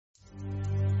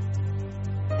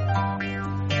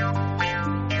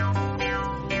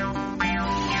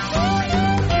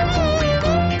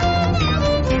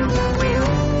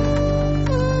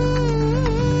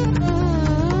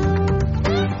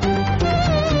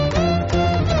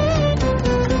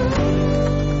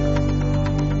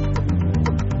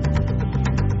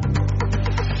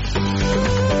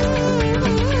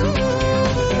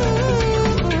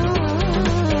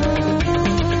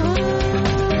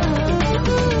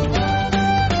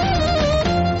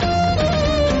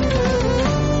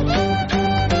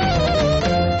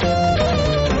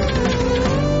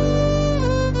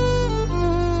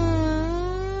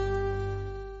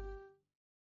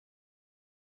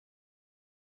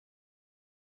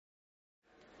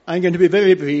I'm going to be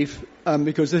very brief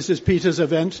because this is Peter's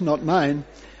event, not mine.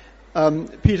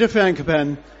 Peter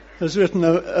Frankopan has written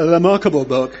a remarkable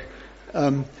book,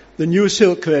 The New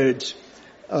Silk Roads,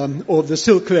 or The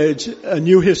Silk Roads, A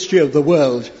New History of the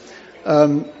World,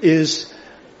 is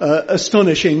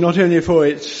astonishing, not only for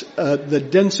its the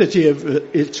density of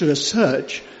its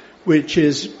research, which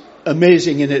is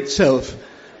amazing in itself.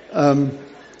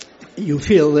 You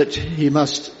feel that he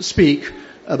must speak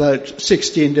about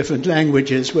 16 different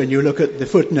languages when you look at the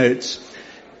footnotes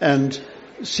and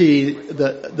see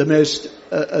the most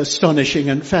astonishing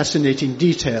and fascinating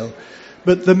detail.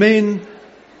 But the main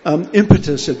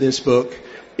impetus of this book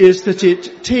is that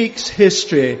it takes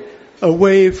history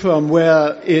away from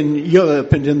where in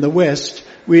Europe and in the West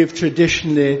we've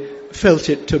traditionally felt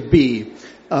it to be,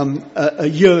 a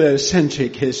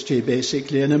Eurocentric history,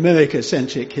 basically, an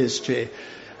America-centric history,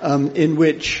 in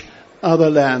which other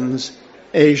lands,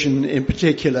 Asian in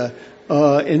particular,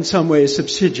 are in some way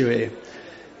subsidiary.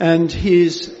 And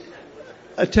he's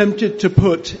attempted to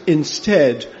put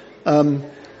instead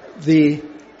the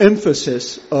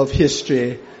emphasis of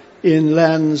history in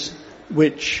lands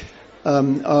which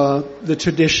are the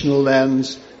traditional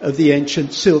lands of the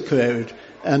ancient Silk Road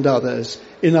and others.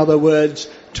 In other words,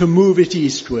 to move it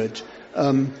eastward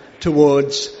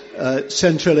towards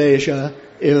Central Asia,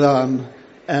 Iran,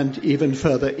 and even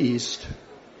further east.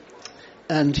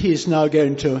 And he's now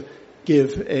going to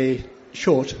give a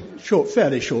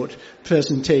fairly short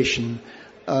presentation,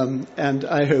 and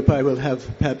I hope I will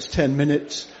have perhaps 10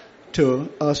 minutes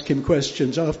to ask him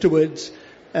questions afterwards,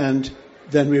 and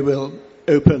then we will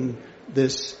open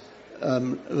this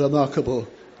remarkable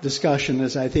discussion,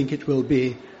 as I think it will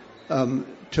be,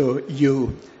 to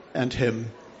you and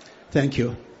him. Thank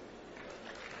you.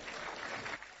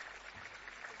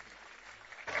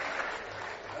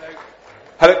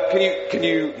 Hello,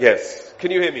 yes.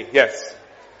 Can you hear me? Yes.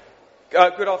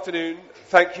 Good afternoon.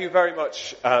 Thank you very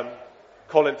much,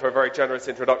 Colin, for a very generous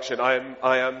introduction.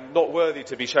 I am not worthy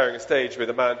to be sharing a stage with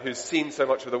a man who's seen so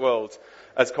much of the world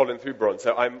as Colin Thubron.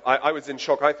 So I was in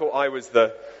shock. I thought I was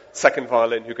the second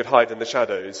violin who could hide in the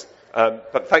shadows.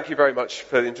 But thank you very much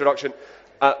for the introduction.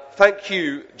 Thank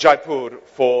you, Jaipur,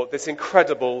 for this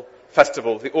incredible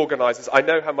festival, the organisers. I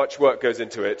know how much work goes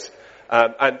into it.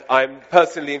 And I'm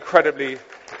personally incredibly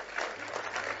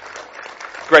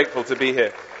grateful to be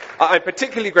here. I'm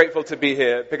particularly grateful to be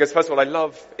here because, first of all, I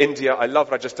love India, I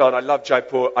love Rajasthan, I love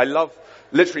Jaipur, I love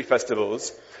literary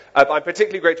festivals. I'm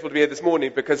particularly grateful to be here this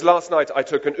morning because last night I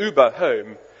took an Uber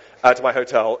home to my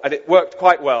hotel and it worked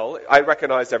quite well. I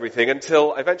recognised everything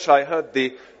until eventually I heard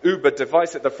the Uber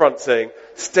device at the front saying,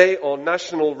 "Stay on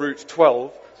National Route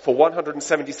 12 for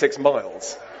 176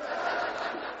 miles.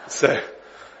 So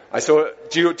I saw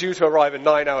due to arrive in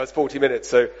 9 hours, 40 minutes,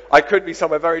 so I could be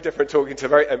somewhere very different talking to a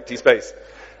very empty space.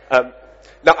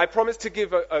 Now, I promised to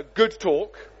give a good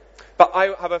talk, but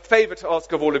I have a favour to ask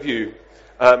of all of you,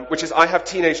 which is I have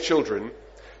teenage children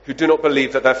who do not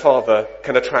believe that their father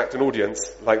can attract an audience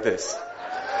like this.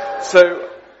 So,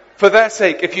 for their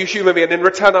sake, if you humour me, and in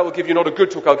return I will give you not a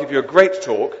good talk, I'll give you a great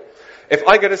talk. If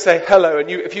I go to say hello, and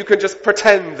if you can just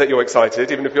pretend that you're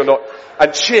excited, even if you're not,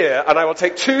 and cheer, and I will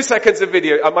take 2 seconds of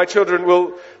video, and my children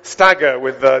will stagger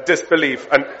with disbelief,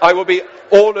 and I will be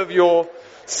all of your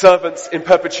servants in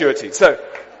perpetuity. So,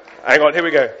 hang on, here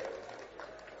we go.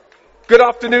 Good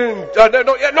afternoon. No,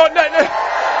 not yet. No.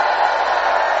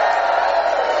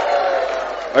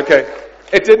 Okay,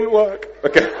 it didn't work.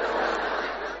 Okay.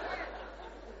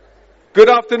 Good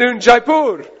afternoon,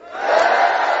 Jaipur.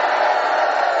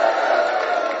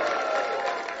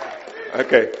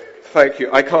 Okay, thank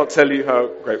you. I can't tell you how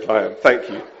grateful I am. Thank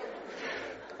you.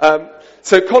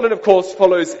 So Colin, of course,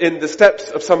 follows in the steps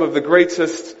of some of the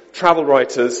greatest travel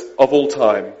writers of all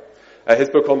time. His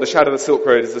book On the Shadow of the Silk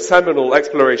Road is a seminal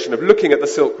exploration of looking at the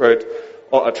Silk Road,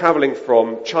 travelling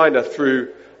from China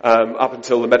through up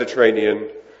until the Mediterranean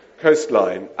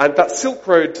coastline. And that Silk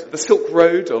Road, the Silk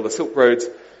Road, or the Silk Roads,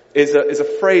 is a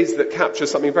phrase that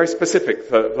captures something very specific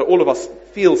that all of us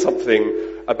feel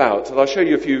something about. And I'll show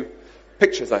you a few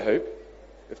pictures, I hope,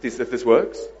 if this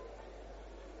works.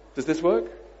 Does this work?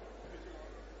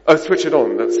 Oh, switch it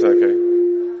on. That's okay.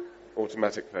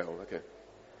 Automatic fail. Okay.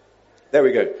 There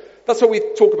we go. That's what we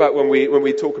talk about when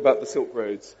we talk about the Silk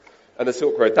Roads and the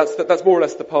Silk Road. That's more or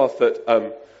less the path that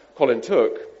Colin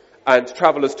took, and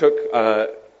travellers took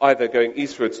either going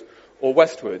eastwards or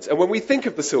westwards. And when we think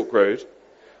of the Silk Road,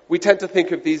 we tend to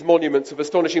think of these monuments of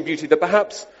astonishing beauty that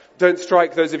perhaps don't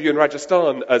strike those of you in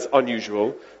Rajasthan as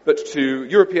unusual, but to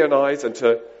European eyes and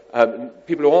to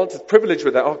people who aren't as privileged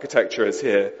with their architecture as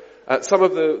here, some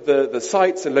of the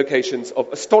sites and locations of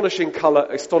astonishing colour,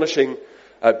 astonishing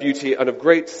beauty and of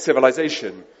great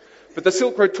civilization. But the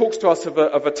Silk Road talks to us of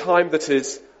a time that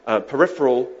is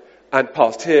peripheral and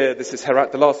past. Here, this is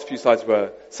Herat. The last few slides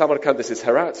were Samarkand. This is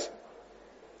Herat.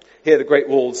 Here, the great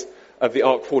walls of the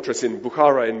Ark fortress in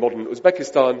Bukhara in modern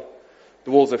Uzbekistan,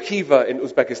 the walls of Khiva in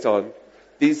Uzbekistan.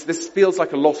 This feels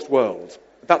like a lost world.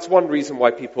 That's one reason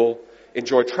why people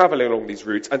enjoy traveling along these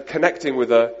routes and connecting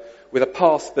with a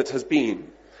past that has been.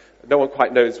 No one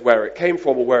quite knows where it came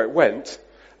from or where it went,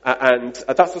 and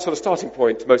that's the sort of starting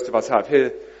point most of us have.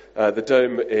 Here, the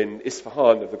dome in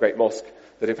Isfahan of the Great Mosque,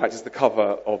 that in fact is the cover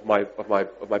of my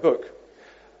book.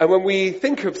 And when we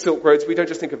think of Silk Roads, we don't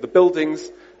just think of the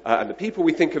buildings and the people,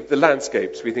 we think of the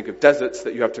landscapes. We think of deserts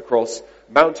that you have to cross,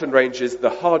 mountain ranges,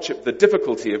 the hardship, the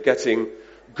difficulty of getting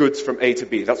goods from A to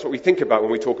B. That's what we think about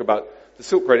when we talk about the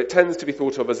Silk Road. It tends to be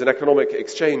thought of as an economic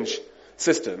exchange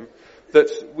system that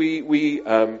we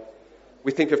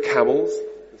think of camels,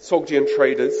 Sogdian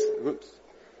traders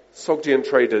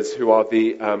who are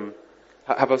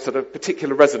have a sort of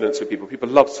particular resonance with people. People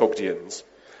love Sogdians,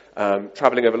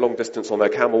 traveling over long distance on their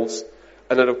camels.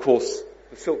 And then, of course,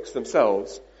 the silks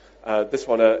themselves. This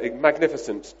one, a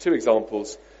magnificent two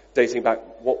examples dating back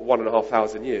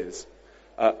 1,500 years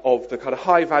of the kind of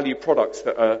high-value products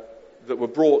that were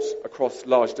brought across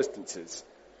large distances.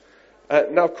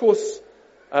 Now, of course,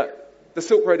 the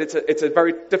Silk Road, it's a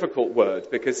very difficult word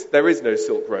because there is no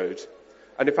Silk Road.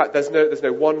 And in fact, there's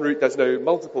no one route, there's no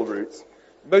multiple routes.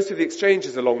 Most of the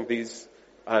exchanges along these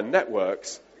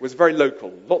networks was very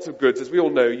local. Lots of goods. As we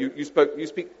all know, you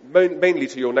speak mainly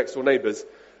to your next door neighbours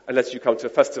unless you come to a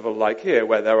festival like here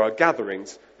where there are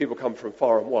gatherings. People come from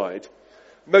far and wide.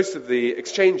 Most of the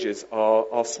exchanges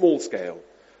are small scale.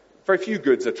 Very few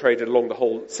goods are traded along the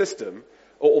whole system,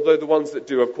 although the ones that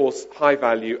do, of course, high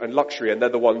value and luxury, and they're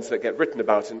the ones that get written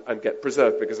about and get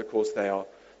preserved because, of course, they're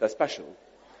special.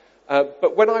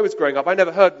 But when I was growing up, I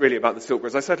never heard really about the Silk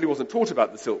Roads. I certainly wasn't taught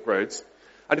about the Silk Roads.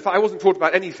 And in fact, I wasn't taught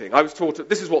about anything. I was taught that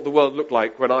this is what the world looked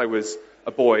like when I was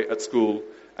a boy at school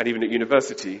and even at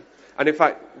university. And in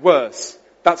fact, worse,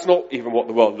 that's not even what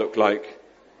the world looked like.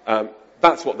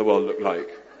 That's what the world looked like.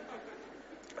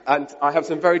 And I have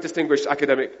some very distinguished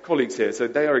academic colleagues here, so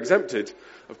they are exempted,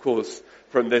 of course,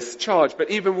 from this charge. But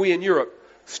even we in Europe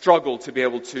struggle to be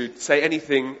able to say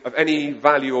anything of any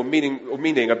value or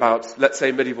meaning about, let's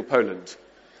say, medieval Poland,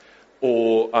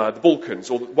 or the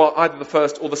Balkans, or either the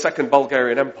first or the second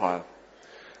Bulgarian Empire,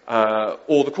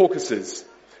 or the Caucasus,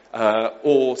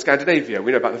 or Scandinavia.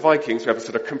 We know about the Vikings. We have a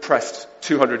sort of compressed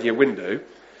 200-year window.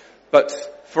 But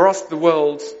for us, the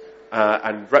world,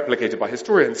 and replicated by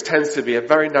historians, tends to be a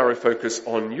very narrow focus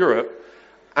on Europe.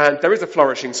 And there is a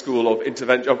flourishing school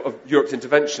of Europe's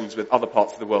interventions with other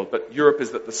parts of the world, but Europe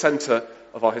is at the centre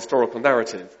of our historical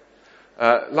narrative.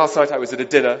 Last night I was at a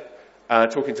dinner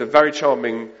talking to very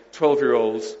charming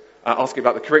 12-year-olds asking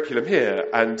about the curriculum here,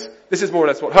 and this is more or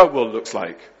less what her world looks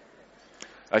like.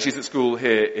 She's at school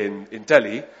here in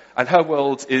Delhi, and her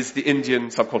world is the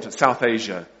Indian subcontinent, South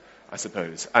Asia, I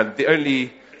suppose. And the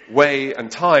only way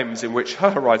and times in which her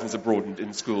horizons are broadened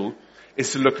in school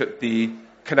is to look at the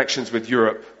connections with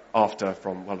Europe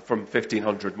from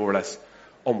 1500 more or less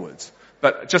onwards.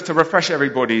 But just to refresh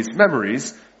everybody's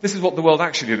memories, this is what the world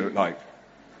actually looked like.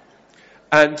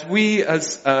 And we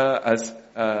as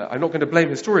I'm not going to blame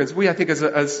historians, we I think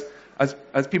as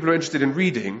people who are interested in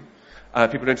reading,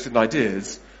 people who are interested in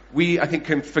ideas, we I think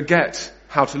can forget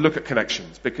how to look at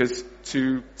connections, because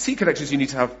to see connections you need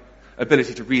to have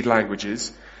ability to read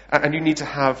languages, and you need to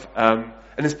have an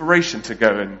inspiration to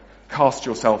go and cast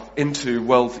yourself into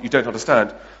worlds that you don't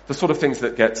understand, the sort of things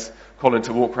that get Colin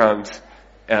to walk around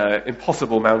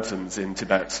impossible mountains in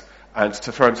Tibet and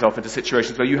to throw himself into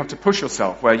situations where you have to push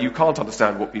yourself, where you can't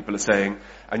understand what people are saying,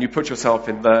 and you put yourself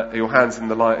in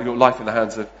your life in the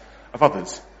hands of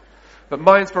others. But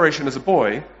my inspiration as a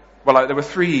boy, there were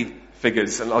three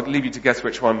figures, and I'll leave you to guess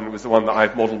which one was the one that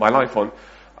I've modelled my life on.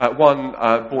 One,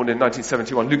 born in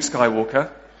 1971, Luke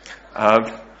Skywalker,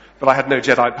 but I had no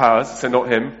Jedi powers, so not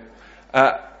him.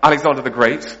 Alexander the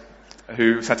Great,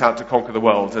 who set out to conquer the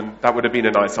world, and that would have been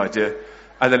a nice idea.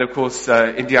 And then, of course,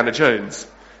 Indiana Jones,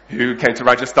 who came to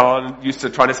Rajasthan, used to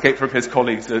try and escape from his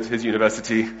colleagues at his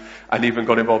university, and even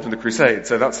got involved in the Crusade.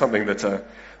 So that's something that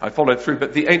I followed through.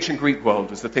 But the ancient Greek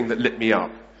world was the thing that lit me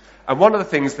up. And one of the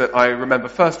things that I remember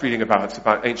first reading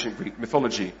about ancient Greek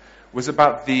mythology, was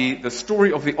about the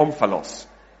story of the Omphalos.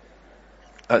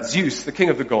 Zeus, the king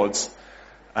of the gods,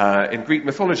 in Greek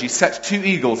mythology, set two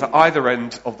eagles at either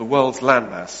end of the world's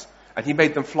landmass, and he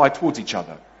made them fly towards each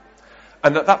other.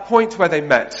 And at that point where they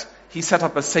met, he set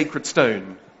up a sacred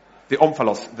stone, the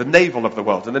Omphalos, the navel of the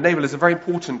world. And the navel is a very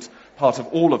important part of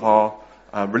all of our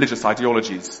religious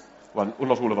ideologies. well,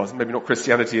 not all of us, maybe not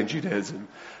Christianity and Judaism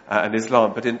and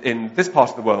Islam, but in this part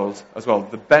of the world as well,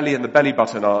 the belly and the belly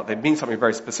button they mean something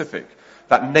very specific.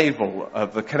 That navel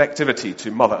of the connectivity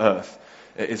to Mother Earth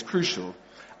is crucial.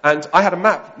 And I had a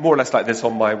map more or less like this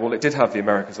on my wall. It did have the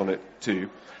Americas on it too.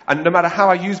 And no matter how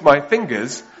I used my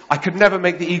fingers, I could never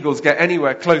make the eagles get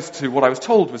anywhere close to what I was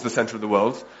told was the center of the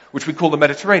world, which we call the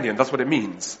Mediterranean. That's what it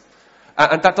means.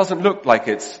 And that doesn't look like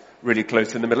it's really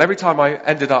close in the middle. Every time I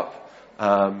ended up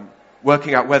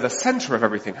working out where the center of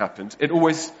everything happened, it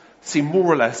always seemed more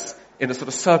or less in a sort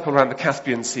of circle around the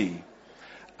Caspian Sea.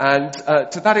 And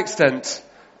to that extent,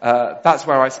 that's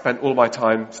where I spent all my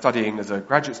time studying as a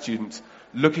graduate student,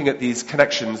 looking at these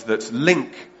connections that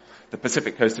link the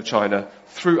Pacific coast of China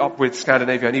through up with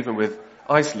Scandinavia and even with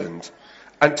Iceland.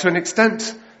 And to an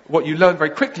extent, what you learn very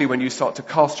quickly when you start to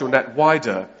cast your net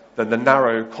wider than the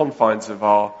narrow confines of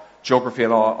our geography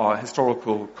and our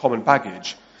historical common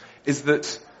baggage is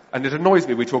that, and it annoys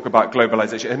me we talk about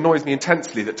globalization, it annoys me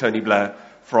intensely that Tony Blair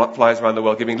flies around the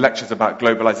world giving lectures about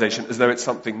globalization as though it's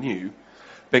something new.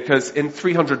 Because in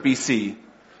 300 BC,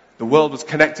 the world was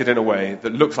connected in a way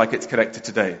that looks like it's connected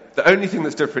today. The only thing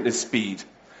that's different is speed.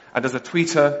 And as a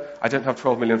tweeter, I don't have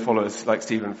 12 million followers like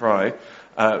Stephen Fry,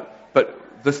 but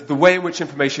the way in which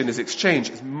information is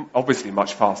exchanged is obviously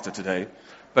much faster today.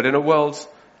 But in a world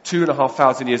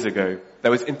 2,500 years ago,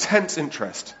 there was intense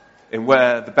interest in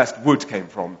where the best wood came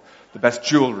from, the best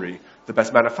jewelry, the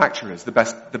best manufacturers, the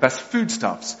best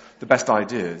foodstuffs, the best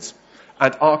ideas.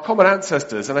 And our common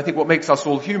ancestors, and I think what makes us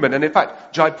all human, and in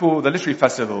fact, Jaipur, the literary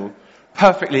festival,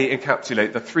 perfectly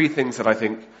encapsulate the three things that I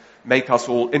think make us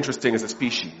all interesting as a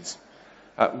species.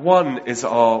 One is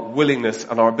our willingness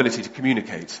and our ability to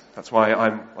communicate. That's why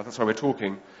we're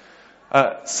talking.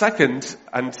 Second,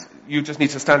 and you just need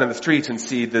to stand in the street and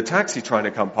see the taxi trying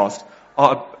to come past,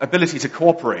 our ability to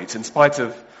cooperate in spite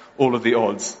of all of the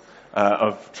odds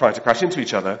of trying to crash into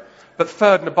each other. But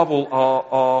third and above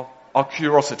all, our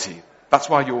curiosity. That's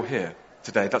why you're here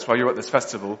today. That's why you're at this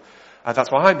festival.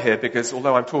 That's why I'm here, because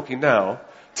although I'm talking now,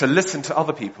 to listen to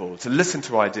other people, to listen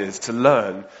to ideas, to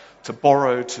learn, to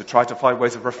borrow, to try to find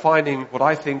ways of refining what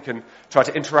I think and try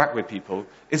to interact with people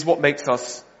is what makes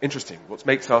us interesting, which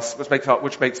makes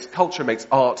culture, makes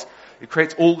art. It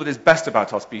creates all that is best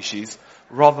about our species,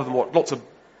 rather than what lots of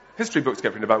history books get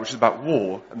written about, which is about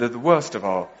war, and they're the worst of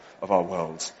our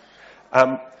worlds.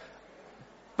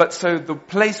 But so the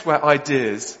place where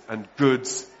ideas and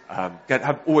goods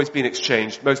have always been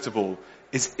exchanged, most of all,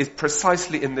 is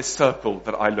precisely in this circle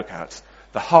that I look at.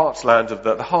 The heartland of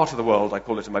the heart of the world, I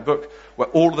call it in my book, where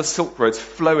all of the Silk Roads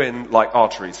flow in like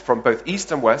arteries from both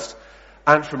east and west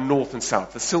and from north and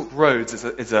south. The Silk Roads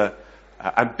is a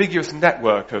ambiguous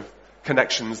network of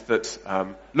connections that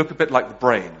look a bit like the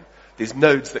brain. These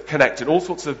nodes that connect in all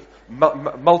sorts of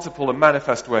multiple and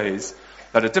manifest ways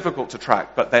that are difficult to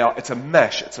track, but it's a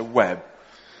mesh, it's a web.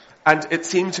 And it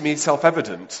seemed to me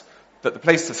self-evident that the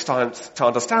place to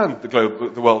understand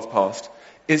the world's past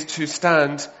is to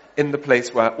stand in the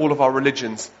place where all of our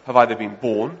religions have either been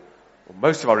born, or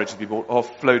most of our religions have been born, or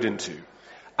flowed into.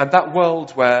 And that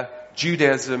world where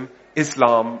Judaism,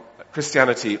 Islam,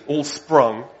 Christianity all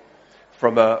sprung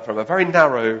from a very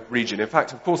narrow region. In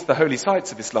fact, of course, the holy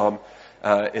sites of Islam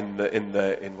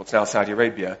in what's now Saudi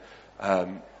Arabia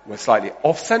were slightly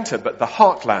off-center, but the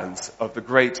heartlands of the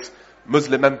great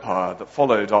Muslim empire that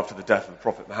followed after the death of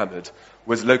Prophet Muhammad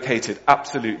was located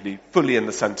absolutely, fully in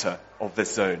the center of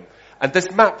this zone. And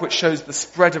this map, which shows the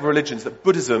spread of religions, that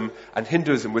Buddhism and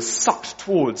Hinduism was sucked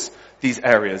towards these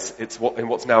areas, in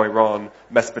what's now Iran,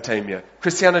 Mesopotamia.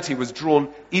 Christianity was drawn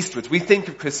eastwards. We think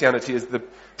of Christianity as the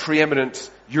preeminent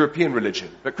European religion,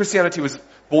 but Christianity was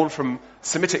born from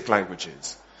Semitic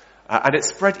languages. And it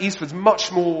spread eastwards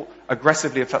much more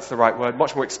aggressively, if that's the right word,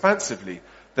 much more expansively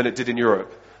than it did in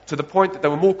Europe, to the point that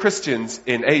there were more Christians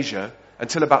in Asia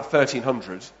until about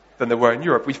 1300 than there were in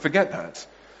Europe. We forget that.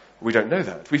 We don't know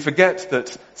that. We forget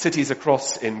that cities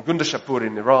across in Gundashapur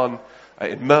in Iran,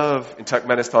 in Merv in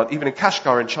Turkmenistan, even in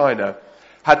Kashgar in China,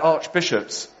 had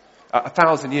archbishops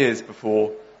 1,000 years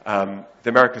before the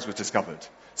Americas was discovered.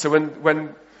 So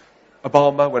when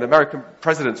Obama, when American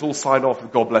presidents all sign off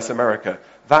with God bless America,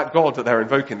 that God that they're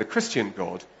invoking, the Christian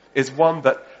God, is one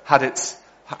that had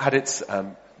its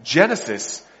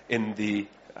genesis in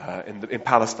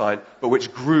Palestine, but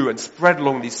which grew and spread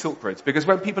along these Silk Roads. Because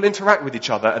when people interact with each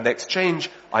other and they exchange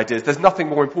ideas, there's nothing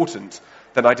more important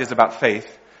than ideas about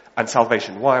faith and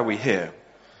salvation. Why are we here?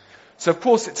 So of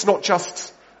course it's not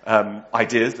just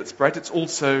ideas that spread, it's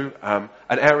also an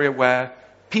area where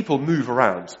people move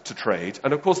around to trade.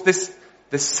 And of course this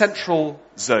central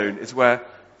zone is where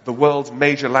the world's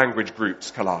major language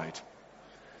groups collide.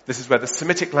 This is where the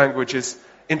Semitic languages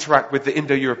interact with the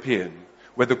Indo-European,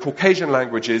 where the Caucasian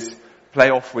languages play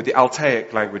off with the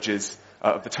Altaic languages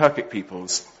of the Turkic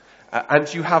peoples.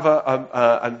 And you have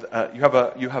a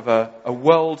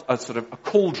world, a sort of a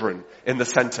cauldron in the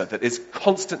center that is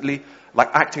constantly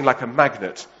acting like a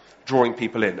magnet, drawing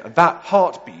people in. And that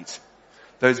heartbeat,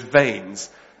 those veins,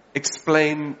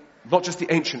 explain not just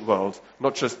the ancient world,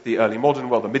 not just the early modern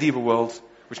world, the medieval world,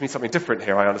 which means something different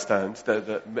here, I understand.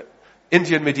 The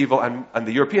Indian medieval and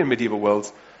the European medieval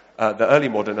worlds, the early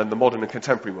modern and the modern and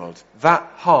contemporary world. That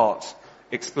heart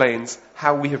explains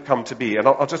how we have come to be. And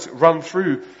I'll just run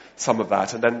through some of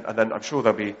that, and then I'm sure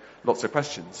there'll be lots of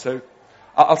questions. So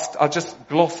I'll just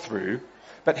gloss through.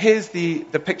 But here's the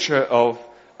picture of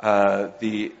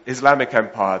the Islamic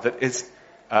Empire that is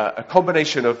a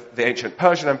combination of the ancient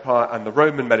Persian Empire and the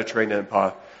Roman Mediterranean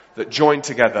Empire that joined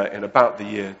together in about the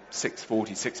year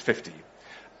 640, 650.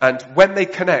 And when they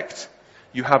connect,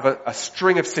 you have a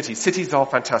string of cities. Cities are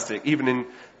fantastic. Even in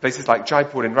places like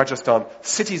Jaipur in Rajasthan,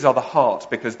 cities are the heart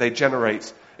because they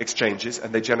generate exchanges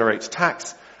and they generate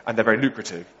tax and they're very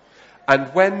lucrative.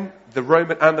 And when the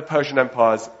Roman and the Persian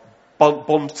empires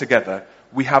bond together,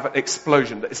 we have an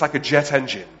explosion. It's like a jet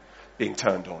engine being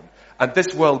turned on. And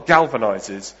this world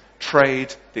galvanizes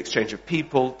trade, the exchange of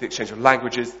people, the exchange of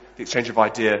languages, the exchange of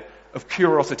idea, of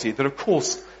curiosity that of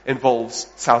course involves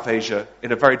South Asia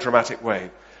in a very dramatic way.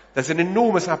 There's an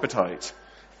enormous appetite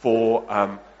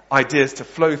for ideas to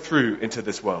flow through into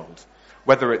this world,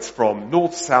 whether it's from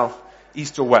north, south,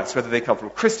 east or west, whether they come from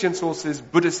Christian sources,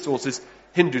 Buddhist sources,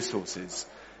 Hindu sources.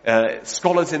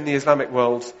 Scholars in the Islamic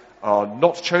world are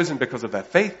not chosen because of their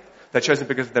faith, they're chosen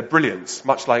because of their brilliance,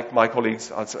 much like my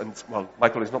colleagues, my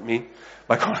colleagues, not me,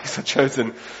 my colleagues are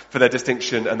chosen for their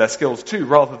distinction and their skills too,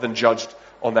 rather than judged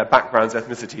on their backgrounds,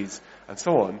 ethnicities, and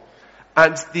so on.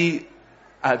 And the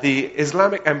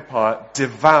Islamic Empire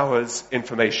devours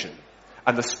information.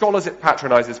 And the scholars it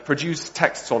patronizes produce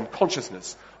texts on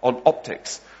consciousness, on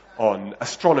optics, on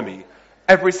astronomy.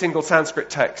 Every single Sanskrit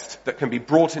text that can be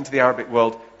brought into the Arabic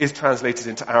world is translated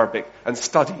into Arabic and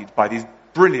studied by these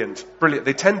brilliant,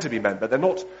 they tend to be men, but they're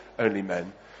not only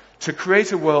men, to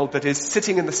create a world that is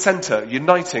sitting in the center,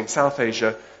 uniting South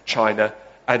Asia, China,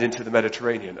 and into the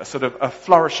Mediterranean. A sort of a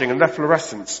flourishing and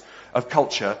efflorescence of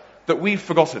culture that we've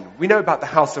forgotten. We know about the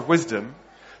House of Wisdom,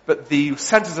 but the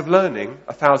centers of learning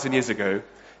 1,000 years ago,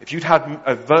 if you'd had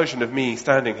a version of me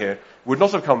standing here, would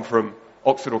not have come from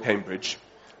Oxford or Cambridge,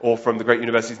 or from the great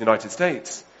universities in the United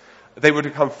States. They would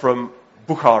have come from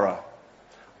Bukhara,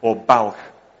 or Balkh,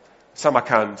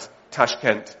 Samarkand,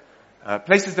 Tashkent,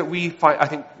 places that we find, I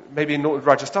think maybe in North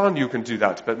Rajasthan you can do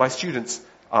that, but my students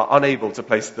are unable to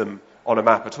place them on a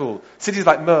map at all. Cities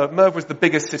like Merv. Merv was the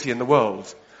biggest city in the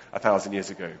world 1,000 years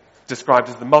ago, described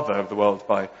as the mother of the world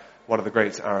by one of the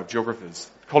great Arab geographers,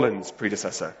 Collins'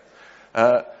 predecessor.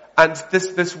 And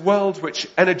this world which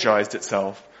energized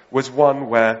itself was one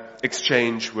where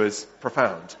exchange was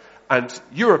profound. And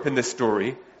Europe in this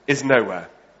story is nowhere.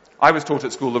 I was taught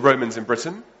at school the Romans in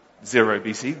Britain, 0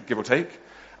 BC, give or take.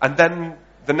 And then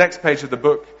the next page of the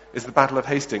book is the Battle of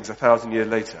Hastings 1,000 years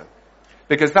later.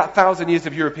 Because that 1,000 years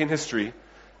of European history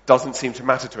doesn't seem to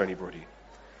matter to anybody.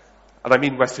 And I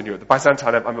mean Western Europe.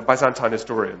 I'm a Byzantine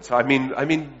historian. So I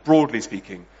mean broadly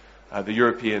speaking, the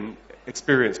European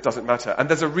experience doesn't matter. And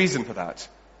there's a reason for that.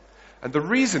 And the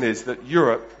reason is that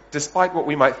Europe, despite what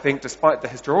we might think, despite the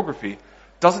historiography,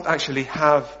 doesn't actually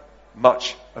have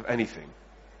much of anything.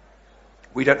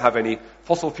 We don't have any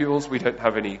fossil fuels, we don't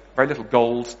have very little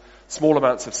gold, small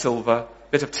amounts of silver,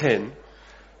 bit of tin.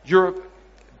 Europe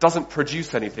doesn't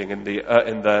produce anything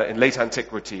in late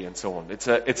antiquity and so on. It's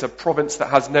a province that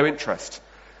has no interest.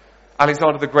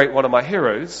 Alexander the Great, one of my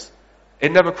heroes,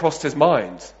 it never crossed his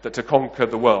mind that to conquer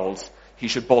the world he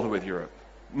should bother with Europe.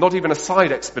 Not even a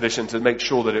side expedition to make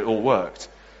sure that it all worked.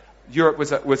 Europe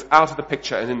was out of the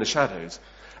picture and in the shadows.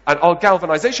 And our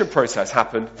galvanization process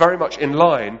happened very much in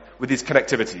line with these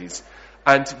connectivities.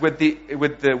 And with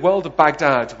the world of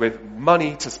Baghdad, with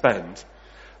money to spend,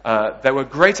 there were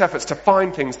great efforts to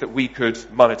find things that we could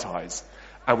monetize.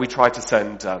 And we tried to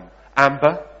send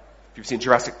amber, if you've seen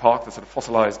Jurassic Park, the sort of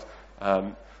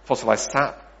fossilized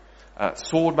sap,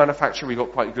 sword manufacture we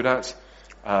got quite good at,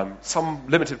 some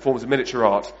limited forms of miniature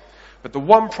art. But the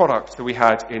one product that we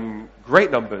had in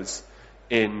great numbers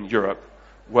in Europe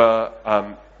were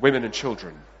women and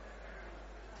children.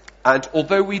 And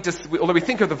although we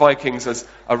think of the Vikings as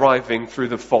arriving through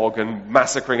the fog and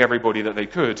massacring everybody that they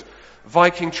could,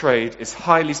 Viking trade is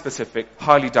highly specific,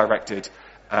 highly directed,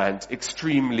 and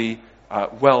extremely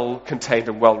well contained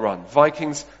and well run.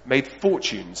 Vikings made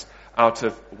fortunes out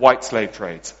of white slave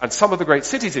trades. And some of the great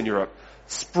cities in Europe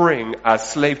spring as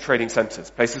slave trading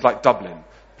centers, places like Dublin,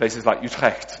 places like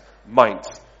Utrecht, Mainz,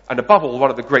 and above all, one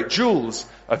of the great jewels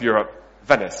of Europe,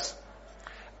 Venice.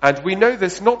 And we know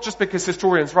this not just because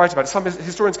historians write about it. Some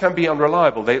historians can be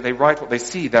unreliable. They write what they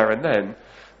see there and then.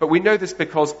 But we know this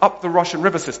because up the Russian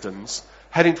river systems,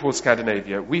 heading towards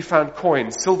Scandinavia, we found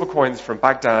coins, silver coins from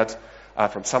Baghdad,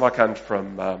 from Samarkand,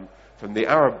 from the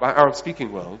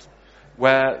Arab-speaking world,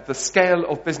 where the scale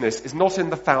of business is not in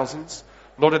the thousands,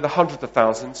 not in the hundreds of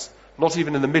thousands, not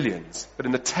even in the millions, but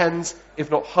in the tens,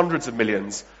 if not hundreds of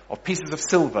millions of pieces of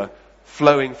silver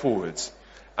flowing forwards.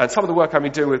 And some of the work I've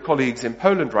been doing with colleagues in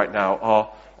Poland right now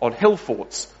are on hill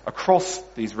forts across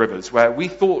these rivers, where we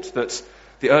thought that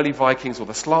the early Vikings or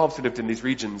the Slavs who lived in these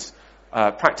regions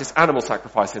practiced animal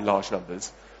sacrifice in large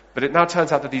numbers. But it now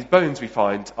turns out that these bones we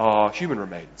find are human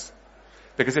remains.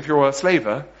 Because if you're a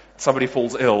slaver, somebody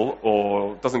falls ill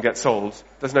or doesn't get sold,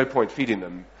 there's no point feeding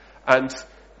them. And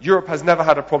Europe has never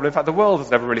had a problem. In fact, the world has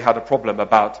never really had a problem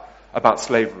about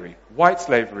slavery. White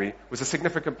slavery was a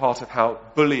significant part of how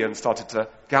bullion started to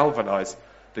galvanize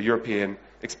the European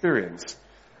experience.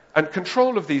 And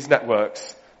control of these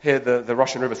networks, here the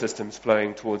Russian river systems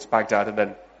flowing towards Baghdad and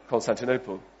then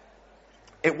Constantinople,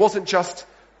 it wasn't just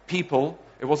people,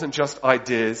 it wasn't just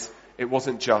ideas, it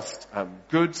wasn't just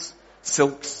goods,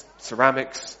 silks,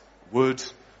 ceramics, wood,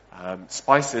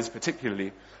 spices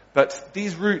particularly, but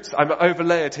these routes, I'm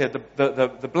overlaid here,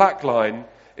 the black line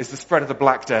is the spread of the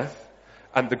Black Death,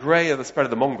 and the grey are the spread of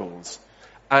the Mongols.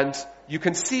 And you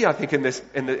can see, I think, in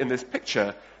this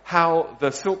picture, how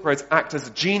the Silk Roads act as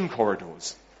gene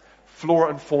corridors. Flora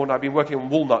and fauna. I've been working on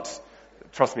walnuts.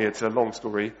 Trust me, it's a long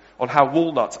story, on how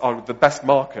walnuts are the best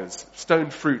markers.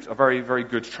 Stone fruit are very, very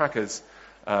good trackers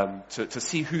to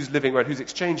see who's living where, who's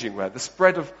exchanging where. The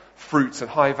spread of fruits and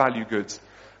high-value goods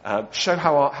show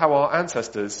how our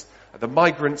ancestors, the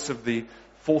migrants of the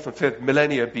 4th and 5th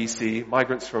millennia BC,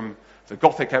 migrants from the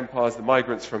Gothic empires, the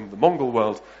migrants from the Mongol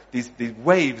world, these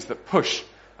waves that push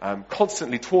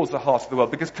constantly towards the heart of the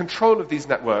world, because control of these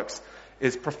networks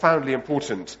is profoundly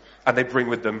important, and they bring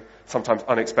with them sometimes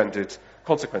unexpected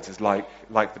consequences,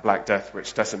 like the Black Death,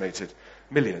 which decimated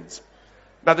millions.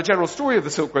 Now, the general story of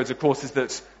the Silk Roads, of course, is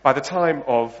that by the time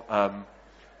of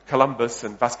Columbus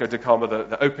and Vasco da Gama,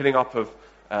 the opening up of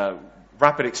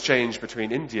rapid exchange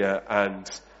between India and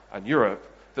Europe,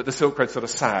 that the Silk Road sort of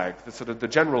sagged. The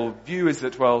general view is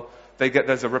that, well,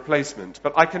 there's a replacement.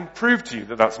 But I can prove to you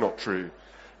that that's not true.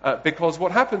 Because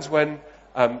what happens when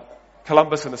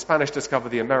Columbus and the Spanish discover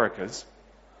the Americas,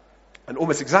 and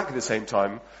almost exactly the same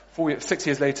time, 6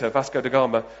 years later, Vasco da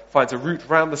Gama finds a route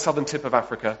round the southern tip of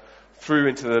Africa, through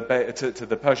into to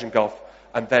the Persian Gulf,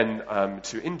 and then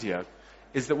to India,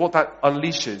 is that what that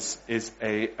unleashes is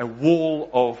a wall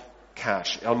of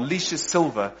cash. It unleashes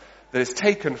silver that is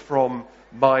taken from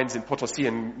mines in Potosi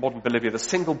in modern Bolivia, the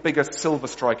single biggest silver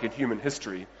strike in human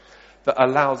history, that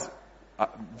allows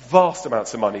vast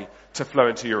amounts of money to flow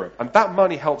into Europe. And that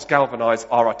money helps galvanize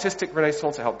our artistic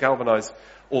renaissance. It helped galvanize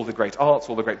all the great arts,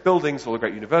 all the great buildings, all the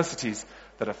great universities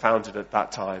that are founded at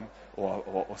that time,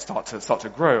 or start to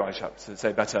grow, I should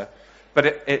say better. But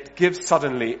it gives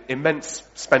suddenly immense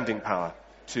spending power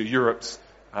to Europe's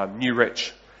new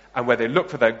rich. And where they look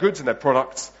for their goods and their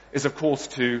products is, of course,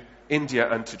 to India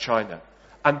and to China.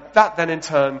 And that then in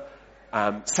turn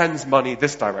sends money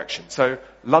this direction. So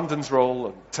London's role,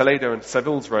 and Toledo and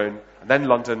Seville's role, and then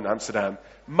London and Amsterdam,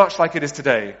 much like it is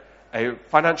today, a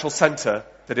financial center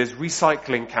that is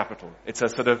recycling capital. It's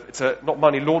not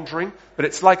money laundering, but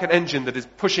it's like an engine that is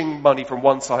pushing money from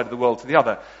one side of the world to the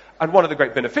other. And one of the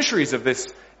great beneficiaries of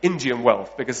this Indian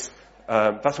wealth, because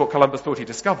that's what Columbus thought he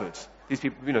discovered. These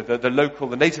people,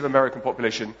 the Native American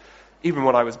population, even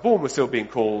when I was born, were still being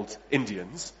called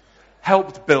Indians,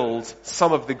 helped build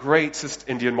some of the greatest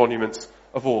Indian monuments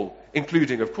of all,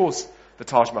 including, of course, the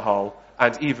Taj Mahal,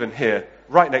 and even here,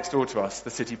 right next door to us,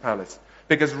 the City Palace.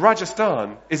 Because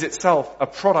Rajasthan is itself a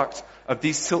product of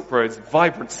these Silk Roads'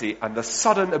 vibrancy and the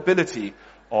sudden ability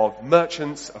of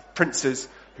merchants, of princes,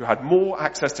 who had more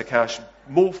access to cash,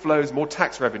 more flows, more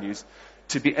tax revenues,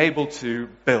 to be able to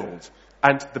build.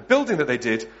 And the building that they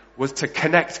did was to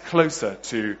connect closer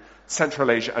to Central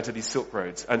Asia and to these Silk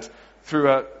Roads. And through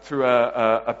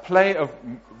a play of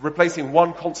replacing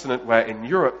one continent where in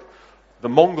Europe the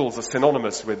Mongols are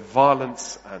synonymous with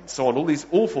violence and so on, all these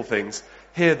awful things,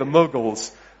 here the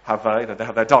Mughals have they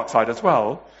have their dark side as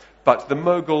well, but the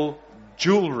Mughal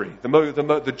jewelry,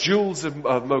 the jewels of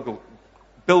Mughal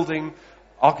building,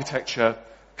 architecture,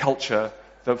 culture,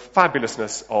 the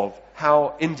fabulousness of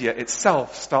how India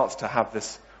itself starts to have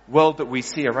this world that we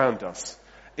see around us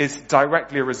is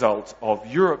directly a result of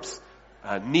Europe's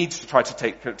needs to try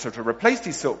to replace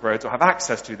these Silk Roads or have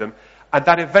access to them, and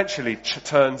that eventually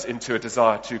turns into a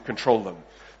desire to control them.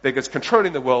 Because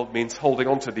controlling the world means holding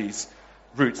on to these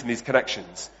routes and these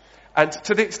connections. And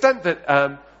to the extent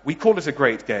that we call it a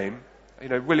great game,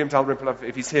 William Dalrymple,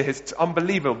 if he's here, his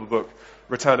unbelievable book,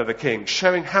 Return of the King,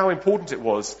 showing how important it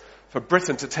was for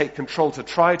Britain to take control, to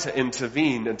try to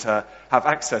intervene and to have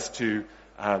access to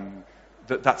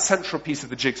that central piece of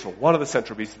the jigsaw, one of the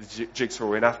central pieces of the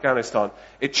jigsaw in Afghanistan.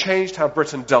 It changed how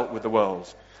Britain dealt with the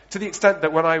world. To the extent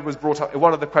that when I was brought up,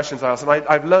 one of the questions I asked, and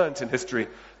I've learned in history,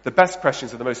 the best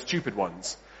questions are the most stupid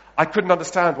ones. I couldn't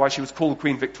understand why she was called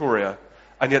Queen Victoria,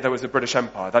 and yet there was a British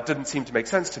Empire. That didn't seem to make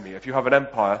sense to me. If you have an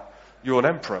empire, you're an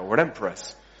emperor or an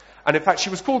empress. And in fact, she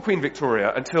was called Queen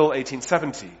Victoria until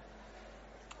 1870.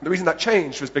 The reason that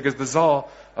changed was because the Tsar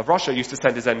of Russia used to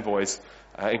send his envoys.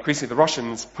 Increasingly, the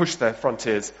Russians pushed their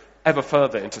frontiers ever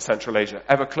further into Central Asia,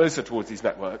 ever closer towards these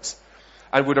networks,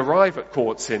 and would arrive at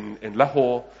courts in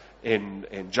Lahore, in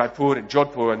Jaipur, in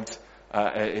Jodhpur, and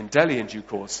in Delhi in due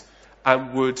course,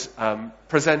 and would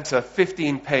present a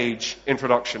 15-page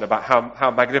introduction about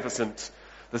how magnificent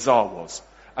the Tsar was.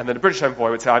 And then the British envoy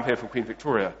would say, I'm here from Queen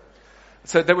Victoria.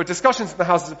 So there were discussions in the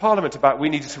Houses of Parliament about we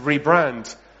needed to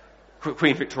rebrand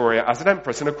Queen Victoria as an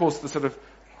empress. And of course the sort of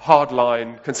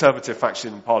hardline conservative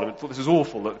faction in Parliament thought this was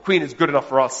awful, that the Queen is good enough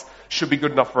for us, should be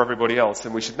good enough for everybody else,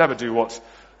 and we should never do what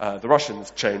the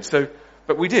Russians changed.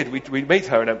 But we did. We made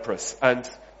her an empress. And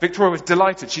Victoria was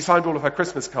delighted. She signed all of her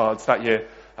Christmas cards that year.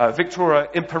 Victoria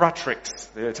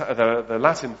Imperatrix, the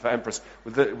Latin for empress,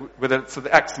 with a sort of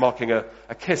X marking a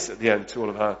kiss at the end to all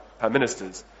of her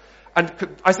ministers. And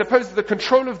I suppose the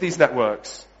control of these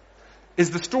networks is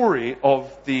the story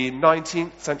of the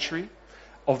 19th century,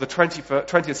 of the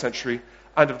 20th century,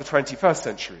 and of the 21st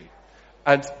century.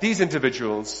 And these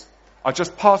individuals are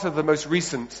just part of the most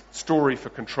recent story for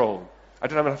control. I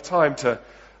don't have enough time to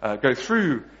go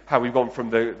through how we've gone from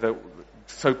the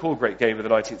so-called great game of the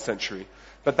 19th century,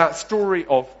 but that story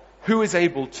of who is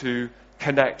able to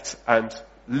connect and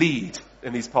lead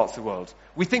in these parts of the world.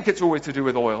 We think it's always to do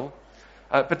with oil,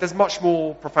 but there's much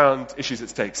more profound issues at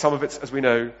stake. Some of it's, as we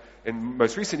know, in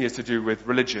most recent years to do with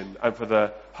religion and for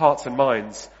the hearts and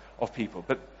minds of people.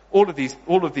 But all of these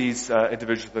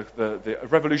individuals, the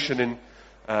revolution in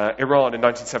Iran in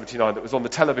 1979 that was on the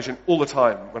television all the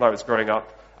time when I was growing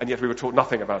up, and yet we were taught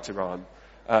nothing about Iran.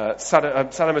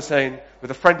 Saddam Hussein with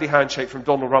a friendly handshake from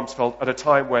Donald Rumsfeld at a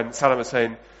time when Saddam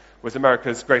Hussein was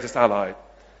America's greatest ally.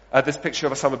 This picture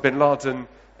of Osama bin Laden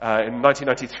in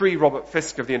 1993, Robert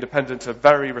Fisk of The Independent, a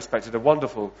very respected, a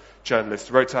wonderful journalist,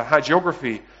 wrote a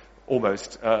hagiography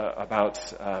almost about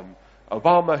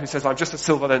Obama, who says, I'm just a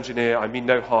civil engineer, I mean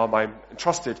no harm, I'm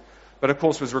entrusted, but of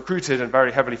course was recruited and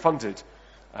very heavily funded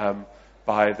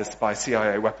by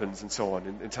CIA weapons and so on,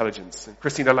 in intelligence. And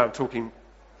Christina Lamb talking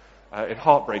in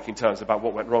heartbreaking terms about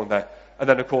what went wrong there. And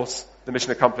then, of course, the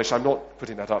mission accomplished. I'm not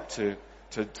putting that up to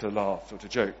laugh or to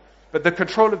joke. But the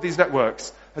control of these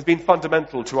networks has been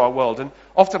fundamental to our world. And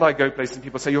often I go places and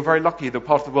people say, you're very lucky, the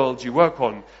part of the world you work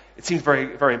on, it seems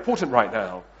very, very important right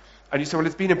now. And you say, well,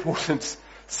 it's been important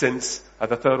since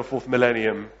the 3rd or 4th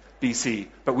millennium BC.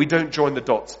 But we don't join the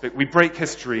dots. But we break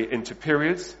history into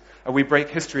periods, and we break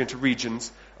history into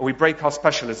regions, and we break our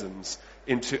specialisms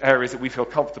into areas that we feel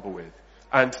comfortable with.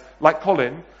 And like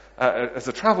Colin, as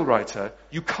a travel writer,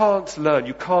 you can't learn,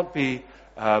 you can't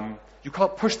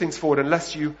push things forward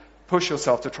unless you push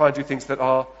yourself to try and do things that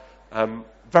are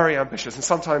very ambitious and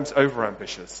sometimes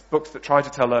over-ambitious. Books that try to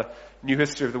tell a new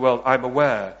history of the world. I'm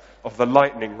aware of the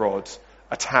lightning rod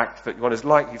attack that one is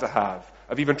likely to have,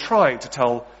 of even trying to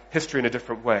tell history in a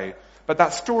different way. But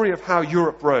that story of how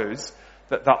Europe rose,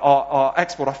 that our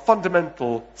export, our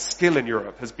fundamental skill in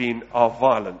Europe has been our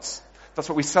violence. That's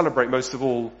what we celebrate most of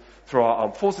all through our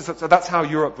armed forces. So that's how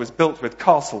Europe was built, with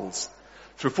castles,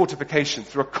 through fortification,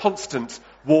 through a constant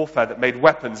warfare that made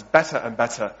weapons better and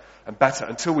better and better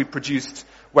until we produced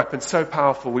weapons so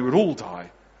powerful we would all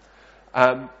die.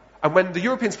 And when the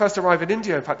Europeans first arrived in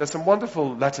India, in fact, there's some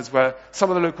wonderful letters where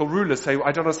some of the local rulers say,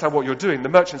 I don't understand what you're doing. The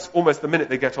merchants, almost the minute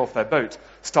they get off their boat,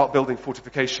 start building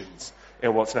fortifications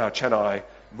in what's now Chennai,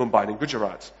 Mumbai, and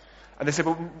Gujarat. And they say,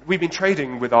 well, we've been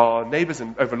trading with our neighbors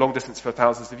over long distance for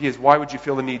thousands of years. Why would you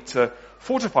feel the need to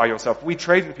fortify yourself? We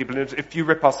trade with people, and if you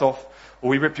rip us off or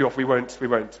we rip you off, we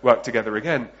won't work together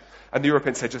again. And the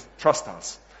Europeans say, just trust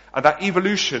us. And that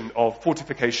evolution of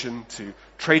fortification to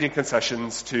trading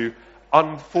concessions to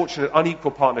unfortunate,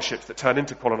 unequal partnerships that turn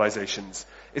into colonizations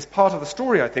is part of the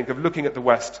story, I think, of looking at the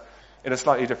West in a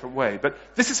slightly different way. But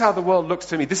this is how the world looks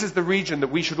to me. This is the region that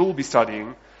we should all be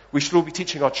studying. We should all be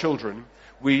teaching our children.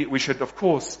 We should, of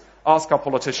course, ask our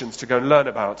politicians to go and learn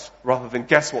about rather than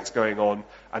guess what's going on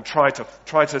and try to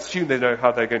assume they know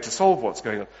how they're going to solve what's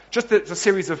going on. Just a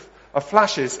series of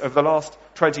flashes of the last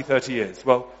 20, 30 years.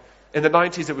 Well, in the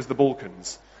 90s it was the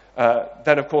Balkans.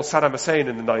 Then, of course, Saddam Hussein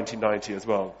in the 1990s as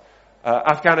well.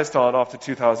 Afghanistan after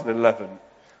 2011.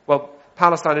 Well,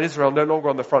 Palestine and Israel no longer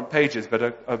on the front pages,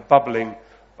 but a bubbling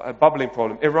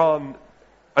problem. Iran,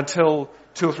 until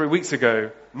 2 or 3 weeks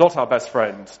ago, not our best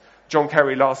friend. John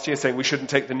Kerry last year saying we shouldn't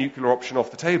take the nuclear option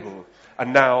off the table,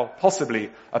 and now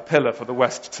possibly a pillar for the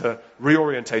West to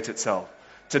reorientate itself.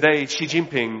 Today, Xi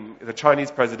Jinping, the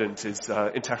Chinese president, is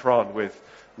in Tehran with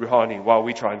Rouhani while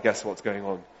we try and guess what's going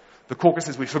on. The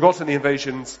Caucasus, we've forgotten the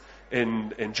invasions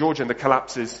in Georgia and the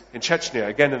collapses in Chechnya,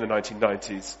 again in the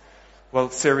 1990s. Well,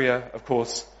 Syria, of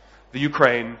course, the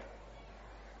Ukraine,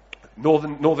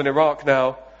 northern Iraq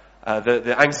now,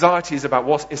 the anxieties about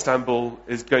what Istanbul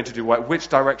is going to do, which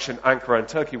direction Ankara and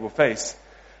Turkey will face,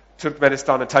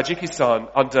 Turkmenistan and Tajikistan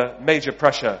under major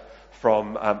pressure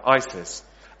from ISIS.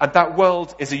 And that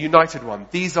world is a united one.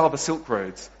 These are the Silk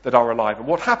Roads that are alive. And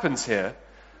what happens here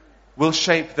will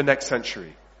shape the next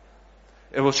century.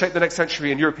 It will shape the next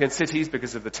century in European cities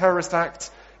because of the terrorist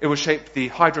act. It will shape the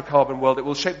hydrocarbon world. It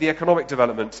will shape the economic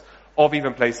development of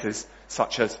even places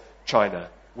such as China,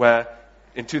 where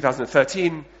in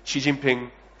 2013, Xi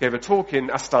Jinping gave a talk in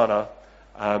Astana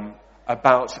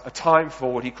about a time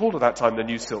for what he called at that time the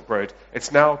New Silk Road.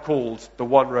 It's now called the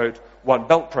One Road, One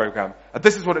Belt program. And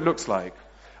this is what it looks like.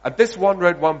 And this One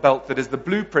Road, One Belt that is the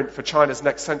blueprint for China's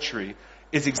next century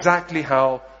is exactly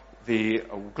how the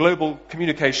global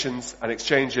communications and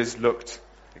exchanges looked,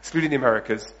 excluding the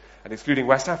Americas and excluding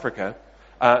West Africa.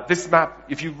 This map,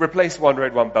 if you replace One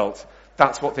Road, One Belt,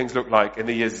 that's what things look like in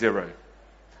the year zero,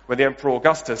 when the Emperor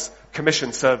Augustus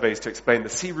commissioned surveys to explain the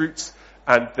sea routes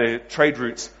and the trade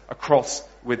routes across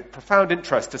with profound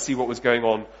interest to see what was going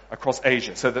on across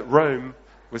Asia, so that Rome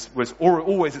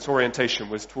always its orientation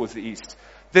was towards the east.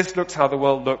 This looks how the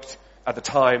world looked at the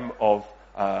time of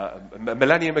a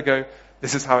millennium ago.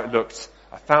 This is how it looked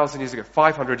 1,000 years ago,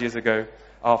 500 years ago,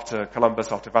 after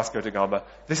Columbus, after Vasco da Gama.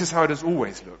 This is how it has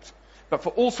always looked. But for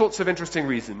all sorts of interesting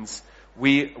reasons,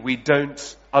 we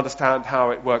don't understand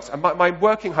how it works. And my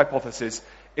working hypothesis,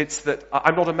 it's that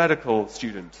I'm not a medical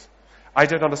student. I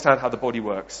don't understand how the body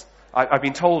works. I've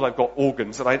been told I've got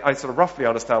organs, and I sort of roughly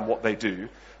understand what they do.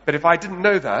 But if I didn't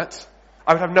know that,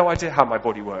 I would have no idea how my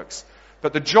body works.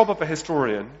 But the job of a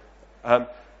historian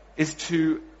is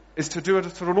to do a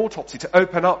sort of an autopsy, to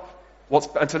open up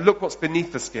and to look what's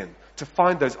beneath the skin, to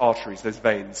find those arteries, those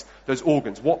veins, those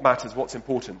organs, what matters, what's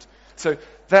important. So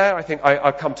there, I think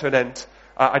I've come to an end.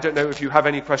 I don't know if you have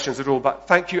any questions at all, but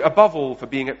thank you above all for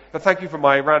being it. But thank you for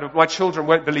my round of, my children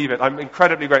won't believe it. I'm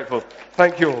incredibly grateful.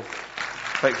 Thank you all.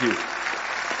 Thank you.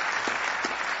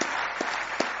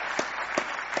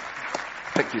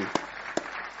 Thank you.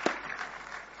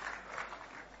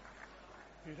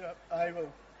 Peter, I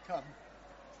will come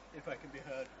if I can be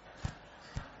heard.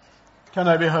 Can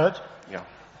I be heard? Yeah.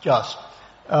 Just.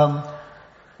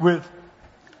 With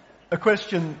a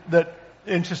question that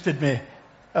interested me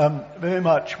very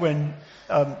much when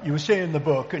you say in the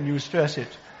book, and you stress it,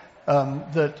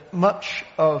 that much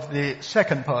of the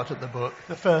second part of the book,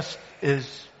 the first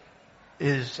is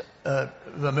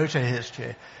remoter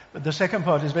history, but the second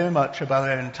part is very much of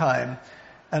our own time.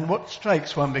 And what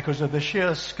strikes one, because of the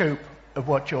sheer scope of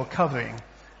what you're covering,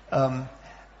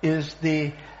 is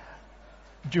the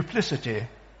duplicity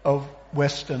of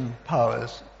Western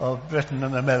powers, of Britain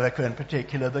and America in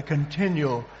particular, the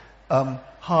continual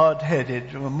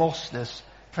hard-headed, remorseless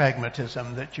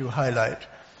pragmatism that you highlight.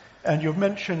 And you've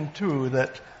mentioned, too,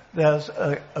 that there's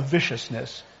a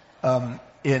viciousness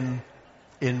in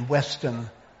Western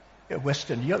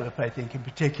Europe, I think, in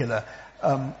particular.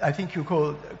 I think you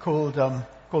call them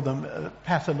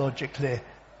pathologically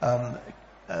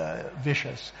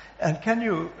vicious. And can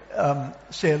you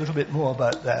say a little bit more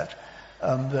about that?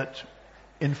 That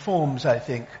informs, I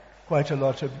think, quite a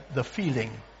lot of the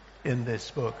feeling in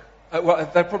this book.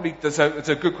 It's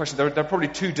a good question. There are probably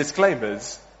two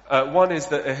disclaimers. One is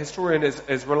that a historian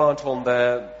is reliant on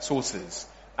their sources.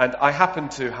 And I happen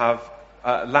to have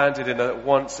landed in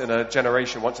once in a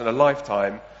generation, once in a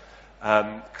lifetime,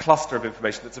 cluster of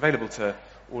information that's available to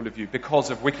all of you because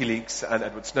of WikiLeaks and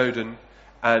Edward Snowden,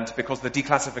 and because of the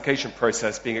declassification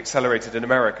process being accelerated in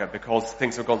America because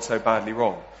things have gone so badly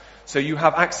wrong. So you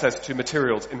have access to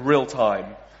materials in real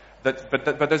time, but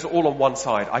those are all on one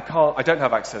side. I don't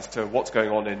have access to what's going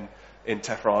on in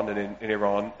Tehran and in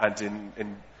Iran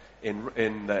and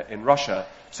in Russia.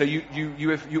 So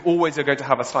you always are going to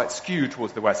have a slight skew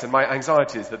towards the West. And my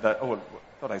anxiety is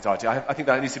not anxiety. I think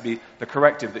that needs to be the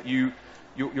corrective, that you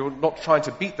you're not trying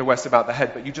to beat the West about the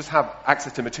head, but you just have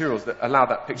access to materials that allow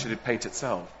that picture to paint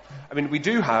itself. I mean, we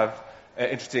do have,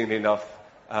 interestingly enough,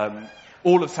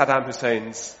 all of Saddam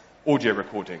Hussein's audio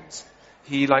recordings.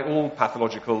 He, like all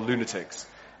pathological lunatics,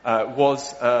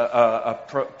 was a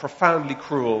profoundly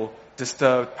cruel,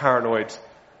 disturbed, paranoid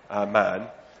man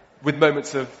with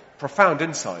moments of profound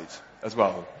insight as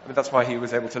well. I mean, that's why he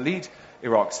was able to lead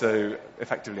Iraq so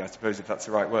effectively, I suppose, if that's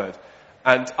the right word.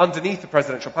 And underneath the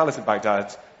presidential palace in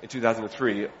Baghdad in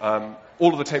 2003,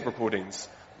 all of the tape recordings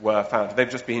were found. They've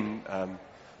just been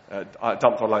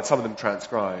dumped online, some of them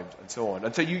transcribed, and so on.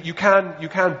 And so you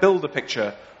can build a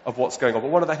picture of what's going on.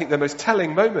 But one of, I think, the most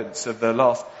telling moments of the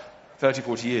last 30,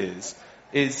 40 years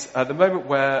is the moment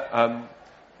where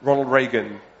Ronald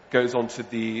Reagan goes onto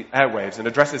the airwaves and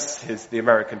addresses the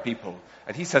American people.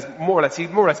 And he says, he more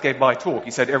or less gave my talk.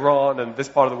 He said, Iran and this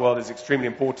part of the world is extremely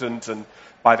important, and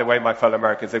by the way, my fellow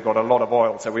Americans, they've got a lot of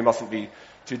oil, so we mustn't be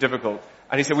too difficult.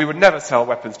 And he said, we would never sell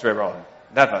weapons to Iran.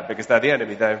 Never, because they're the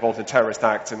enemy. They're involved in terrorist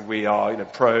acts, and we are,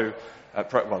 not pro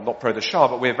the Shah,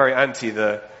 but we're very anti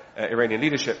the Iranian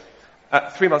leadership.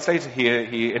 3 months later,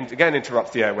 he again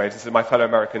interrupts the airwaves and says, my fellow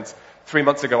Americans, 3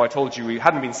 months ago I told you we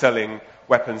hadn't been selling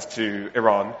weapons to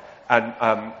Iran,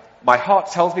 and my heart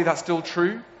tells me that's still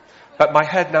true, but my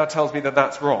head now tells me that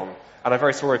that's wrong, and I'm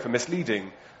very sorry for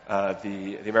misleading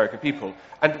the American people.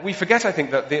 And we forget, I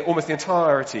think, that almost the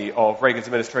entirety of Reagan's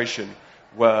administration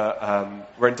were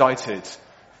indicted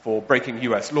for breaking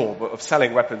US law, but of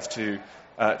selling weapons to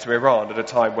Iran at a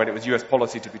time when it was US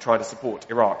policy to be trying to support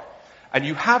Iraq. And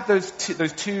you have those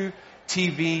two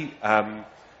TV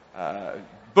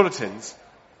bulletins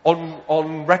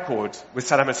on record with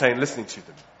Saddam Hussein listening to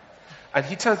them. And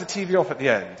he turns the TV off at the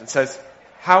end and says,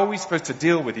 how are we supposed to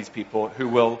deal with these people who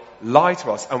will lie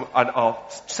to us and are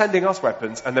sending us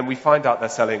weapons, and then we find out they're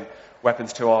selling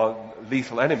weapons to our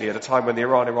lethal enemy at a time when the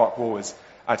Iran-Iraq war was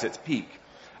at its peak?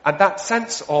 And that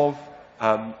sense of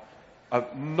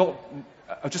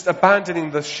just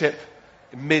abandoning the ship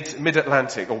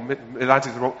mid-Atlantic, or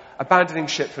mid-Atlantic is wrong, abandoning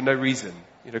ship for no reason.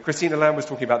 Christina Lamb was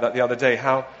talking about that the other day,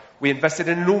 how we invested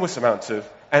an enormous amount of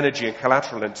energy and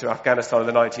collateral into Afghanistan in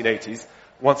the 1980s.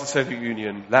 Once the Soviet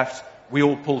Union left, we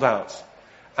all pulled out.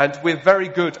 And we're very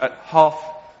good at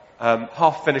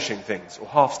half finishing things, or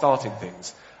half starting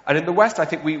things. And in the West, I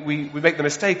think we make the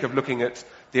mistake of looking at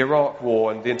the Iraq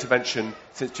war and the intervention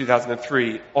since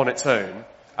 2003 on its own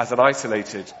as an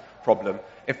isolated problem.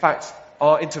 In fact,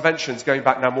 our interventions going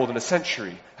back now more than a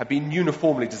century have been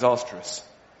uniformly disastrous.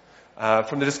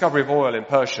 From the discovery of oil in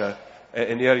Persia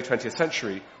in the early 20th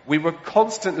century, we were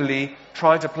constantly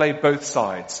trying to play both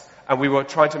sides. And we were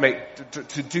trying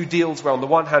to do deals where on the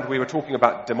one hand we were talking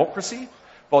about democracy,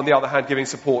 but on the other hand giving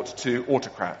support to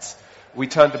autocrats. We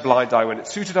turned a blind eye when it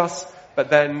suited us, but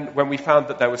then when we found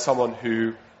that there was someone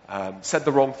who said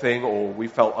the wrong thing or we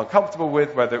felt uncomfortable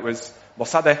with, whether it was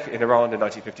Mossadegh in Iran in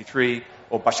 1953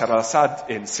 or Bashar al-Assad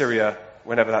in Syria,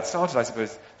 whenever that started, I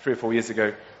suppose 3 or 4 years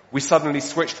ago, we suddenly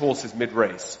switched horses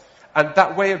mid-race. And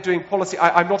that way of doing policy,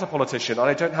 I'm not a politician and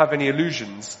I don't have any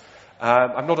illusions.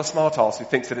 I'm not a smart ass who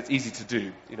thinks that it's easy to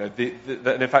do.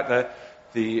 And in fact,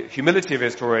 the humility of a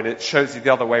historian, it shows you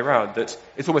the other way around, that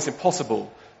it's almost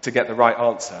impossible to get the right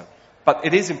answer. But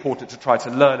it is important to try to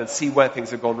learn and see where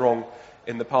things have gone wrong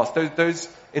in the past. Those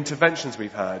interventions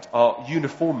we've had are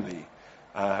uniformly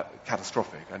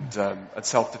catastrophic and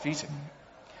self-defeating.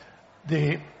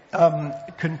 The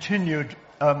continued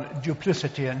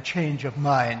duplicity and change of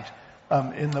mind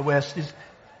in the West is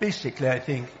basically, I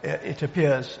think, it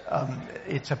appears,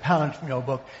 it's apparent from your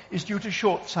book, is due to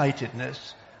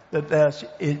short-sightedness,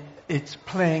 that it's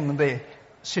playing the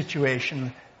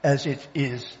situation as it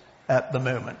is at the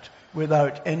moment,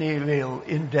 without any real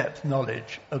in-depth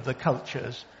knowledge of the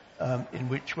cultures in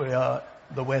which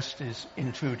the West is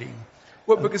intruding.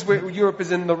 Well, because Europe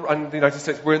is and the United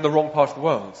States, we're in the wrong part of the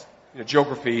world.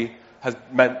 Geography has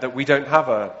meant that we don't have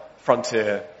a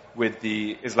frontier with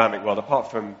the Islamic world,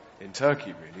 apart from in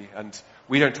Turkey, really. And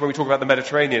when we talk about the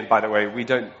Mediterranean, by the way, we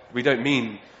don't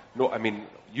mean,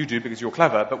 you do because you're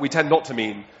clever, but we tend not to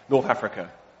mean North Africa.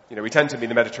 We tend to mean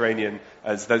the Mediterranean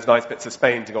as those nice bits of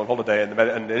Spain to go on holiday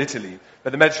and Italy.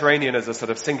 But the Mediterranean as a sort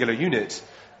of singular unit,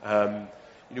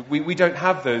 we don't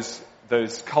have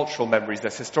those cultural memories,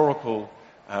 those historical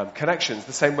connections,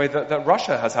 the same way that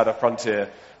Russia has had a frontier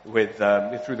with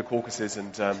through the Caucasus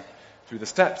and through the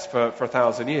steppes for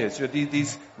 1,000 years.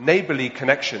 These neighborly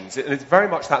connections, and it's very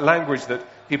much that language that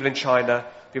people in China,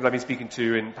 people I've been speaking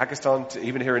to in Pakistan,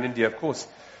 even here in India, of course,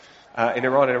 in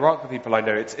Iran and Iraq, the people I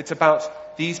know, it's about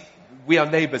we are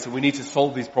neighbors and we need to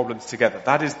solve these problems together.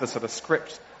 That is the sort of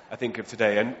script I think, of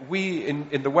today. And we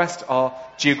in the West are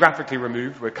geographically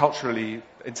removed, we're culturally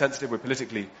insensitive, we're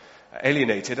politically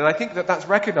alienated. And I think that that's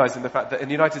recognized in the fact that in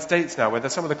the United States now, where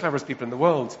there's some of the cleverest people in the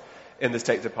world in the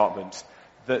State Department,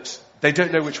 that they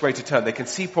don't know which way to turn. They can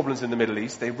see problems in the Middle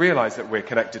East. They realize that we're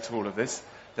connected to all of this.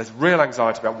 There's real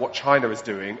anxiety about what China is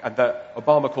doing, and that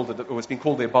Obama called it, or it's been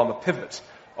called the Obama pivot,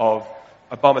 of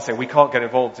Obama saying we can't get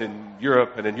involved in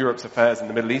Europe and in Europe's affairs in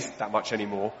the Middle East that much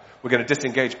anymore. We're going to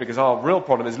disengage because our real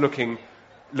problem is looking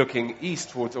east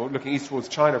towards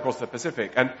China across the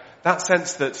Pacific. And that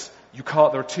sense that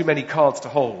there are too many cards to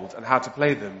hold and how to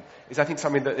play them is, I think,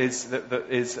 something that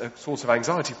is a source of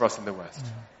anxiety for us in the West.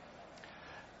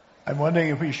 I'm wondering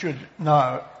if we should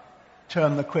now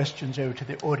turn the questions over to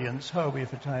the audience. How are we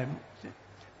for time?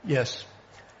 Yes.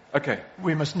 Okay.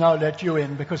 We must now let you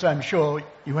in because I'm sure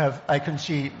you have, I can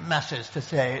see, masses to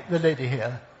say. The lady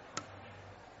here.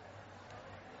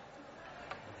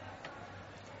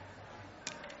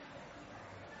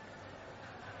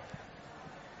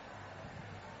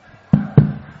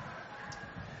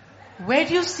 Where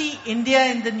do you see India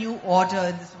in the new order,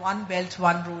 in this One Belt,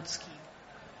 One Road scheme?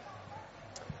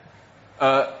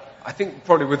 I think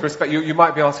probably with respect, you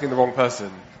might be asking the wrong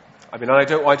person. I mean, I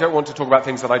don't want to talk about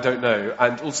things that I don't know.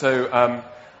 And also, I'm,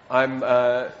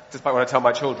 despite what I tell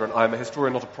my children, I'm a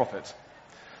historian, not a prophet.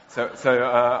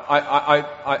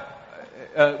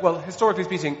 Well, historically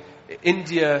speaking,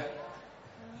 India,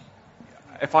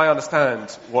 if I understand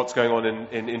what's going on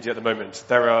in India at the moment,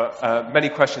 there are many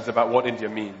questions about what India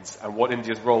means and what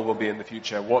India's role will be in the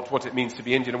future, what it means to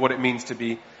be Indian and what it means to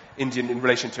be Indian in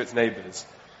relation to its neighbours.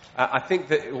 I think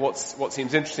that what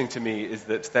seems interesting to me is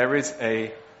that there is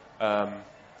a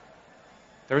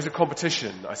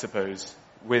competition, I suppose,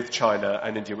 with China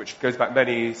and India, which goes back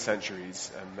many centuries,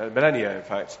 millennia, in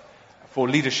fact, for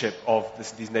leadership of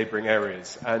these neighbouring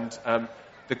areas. And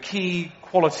the key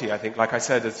quality, I think, like I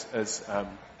said, as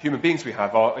human beings we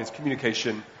have, is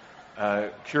communication,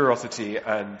 curiosity,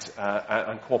 and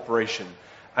cooperation.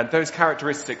 And those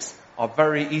characteristics are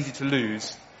very easy to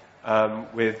lose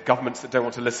with governments that don't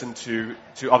want to listen to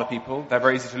other people. They're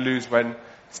very easy to lose when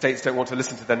states don't want to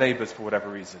listen to their neighbours for whatever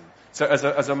reason. So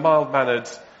as a mild-mannered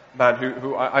man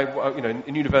who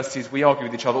in universities we argue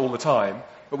with each other all the time,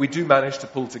 but we do manage to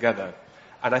pull together.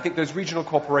 And I think those regional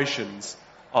cooperations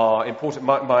are important.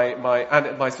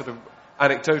 My sort of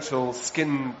anecdotal,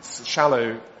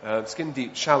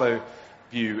 skin-deep, shallow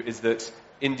view is that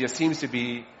India seems to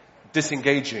be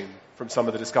disengaging from some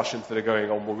of the discussions that are going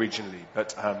on more regionally.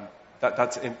 But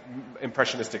that's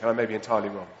impressionistic, and I may be entirely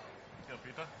wrong.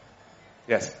 Peter?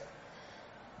 Yes.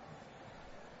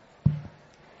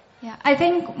 Yeah, I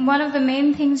think one of the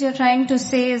main things you're trying to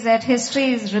say is that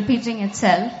history is repeating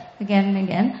itself again and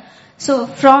again. So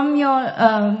from your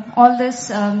all this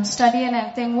study and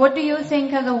everything, what do you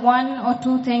think are the one or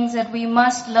two things that we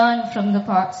must learn from the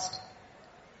past?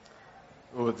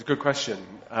 Oh, it's a good question.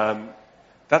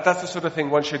 That's the sort of thing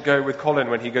one should go with Colin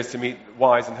when he goes to meet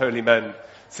wise and holy men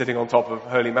sitting on top of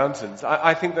holy mountains.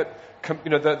 I think that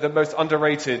the most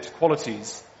underrated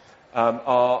qualities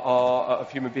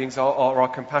of human beings are our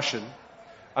compassion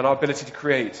and our ability to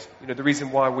create. The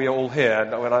reason why we are all here,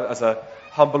 and when as a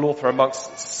humble author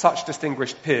amongst such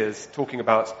distinguished peers talking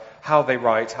about how they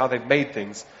write, how they've made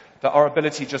things, that our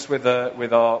ability just with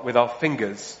our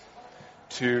fingers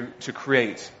to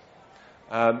create.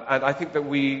 And I think that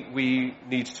we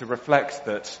need to reflect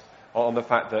on the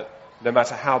fact that no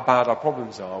matter how bad our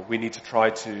problems are, we need to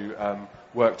try to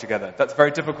work together. That's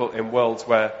very difficult in worlds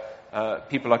where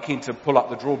people are keen to pull up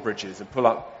the drawbridges and put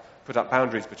up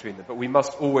boundaries between them. But we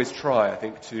must always try, I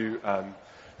think, to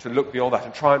look beyond that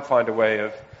and try and find a way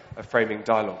of framing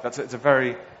dialogue. It's a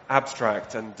very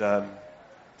abstract and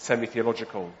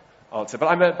semi-theological answer.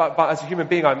 But as a human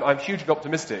being, I'm hugely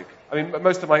optimistic. I mean,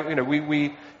 most of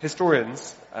we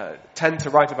historians tend to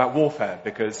write about warfare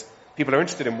because people are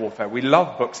interested in warfare. We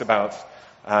love books about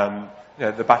the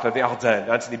Battle of the Ardennes.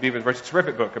 Anthony Beevor wrote a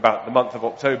terrific book about the month of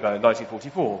October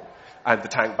 1944 and the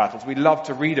tank battles. We love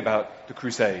to read about the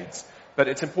Crusades. But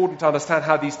it's important to understand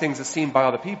how these things are seen by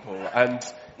other people. And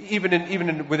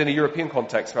even within a European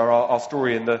context, where our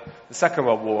story in the Second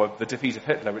World War of the defeat of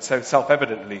Hitler, which is so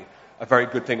self-evidently a very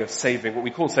good thing of what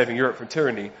we call saving Europe from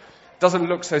tyranny, doesn't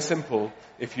look so simple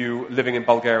if you're living in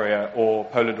Bulgaria or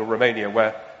Poland or Romania,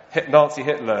 where Nazi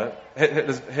Germany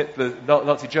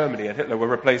and Hitler were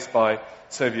replaced by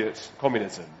Soviet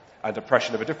communism and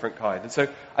oppression of a different kind. And so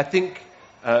I think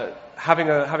having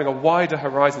a wider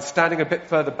horizon, standing a bit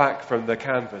further back from the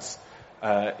canvas,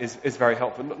 is very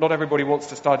helpful. Not everybody wants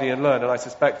to study and learn, and I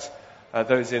suspect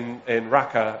those in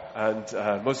Raqqa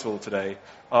and Mosul today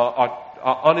are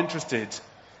uninterested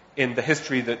in the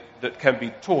history that can be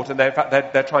taught. And in fact,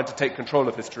 they're trying to take control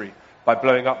of history by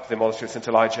blowing up the monastery of St.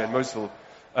 Elijah in Mosul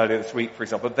earlier this week, for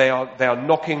example. They are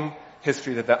knocking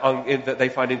history that they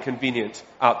find inconvenient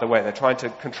out the way. They're trying to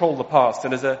control the past.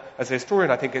 And as a historian,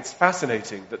 I think it's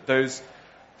fascinating that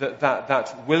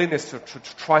that willingness to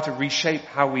try to reshape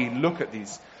how we look at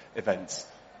these events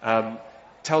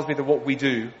tells me that what we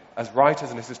do as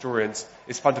writers and as historians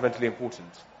is fundamentally important.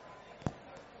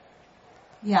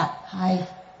 Yeah, hi.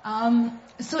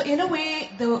 So in a way,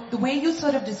 the way you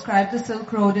sort of describe the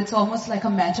Silk Road, it's almost like a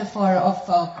metaphor of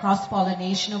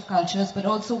cross-pollination of cultures, but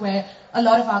also where a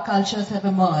lot of our cultures have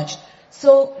emerged.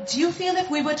 So do you feel if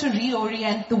we were to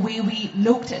reorient the way we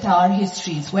looked at our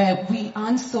histories, where we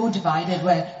aren't so divided,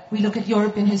 where we look at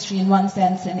European history in one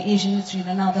sense and Asian history in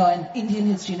another and Indian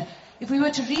history, if we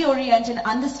were to reorient and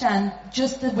understand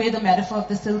just the way the metaphor of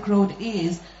the Silk Road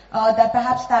is, that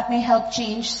perhaps that may help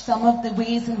change some of the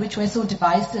ways in which we're so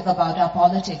divisive about our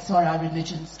politics or our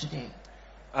religions today?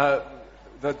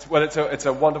 It's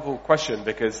a wonderful question,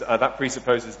 because that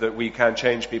presupposes that we can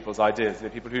change people's ideas.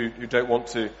 People who don't want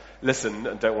to listen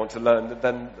and don't want to learn,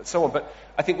 then so on. But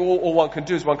I think all one can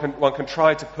do is one can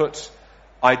try to put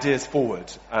ideas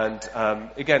forward. And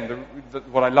again,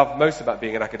 what I love most about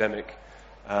being an academic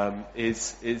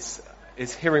is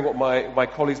hearing what my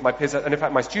colleagues, my peers, and in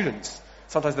fact my students.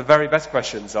 Sometimes the very best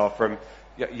questions are from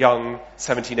young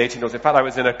 17, 18-year-olds. In fact, I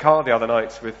was in a car the other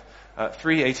night with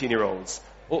 3 18-year-olds,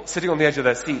 all sitting on the edge of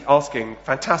their seat, asking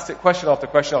fantastic question after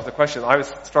question after question. I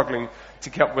was struggling to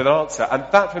get up with an answer. And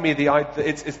that, for me,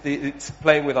 it's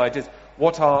playing with ideas.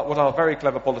 What our very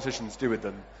clever politicians do with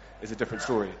them is a different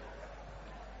story.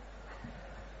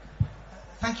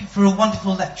 Thank you for a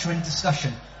wonderful lecture and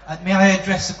discussion. May I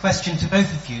address a question to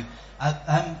both of you?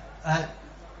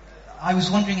 I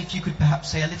was wondering if you could perhaps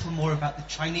say a little more about the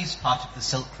Chinese part of the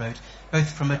Silk Road,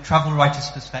 both from a travel writer's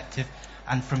perspective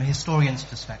and from a historian's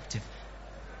perspective.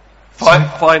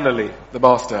 Finally, the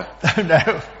master.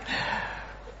 No.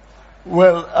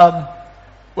 Well,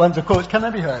 one's of course, can I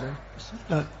be heard?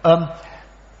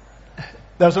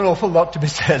 There's an awful lot to be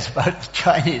said about the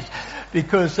Chinese,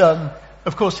 because,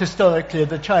 of course, historically,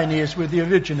 the Chinese were the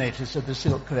originators of the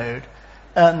Silk Road.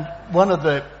 And one of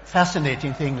the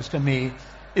fascinating things to me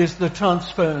is the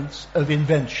transference of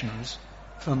inventions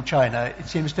from China. It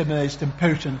seems to be the most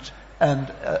important and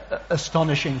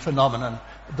astonishing phenomenon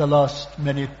of the last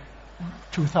many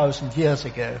 2,000 years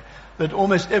ago, that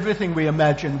almost everything we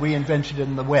imagine we invented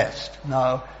in the West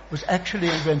now was actually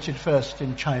invented first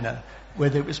in China,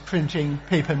 whether it was printing,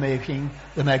 paper making,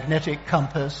 the magnetic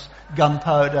compass,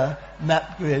 gunpowder,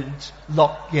 map grids,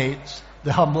 lock gates,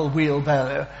 the humble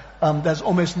wheelbarrow. There's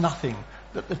almost nothing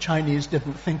that the Chinese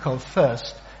didn't think of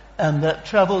first, and that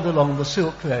traveled along the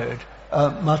Silk Road,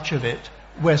 much of it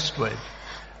westward,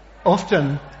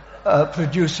 often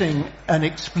producing an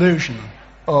explosion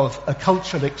of a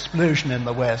cultural explosion in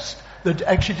the West that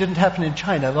actually didn't happen in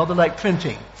China, rather like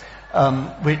printing,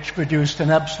 which produced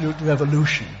an absolute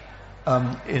revolution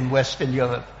in Western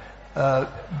Europe,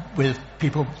 with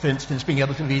people, for instance, being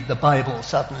able to read the Bible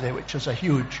suddenly, which was a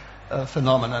huge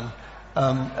phenomenon.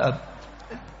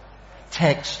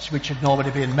 Texts which had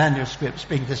normally been manuscripts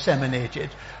being disseminated,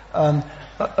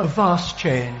 a vast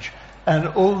change. And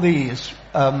all these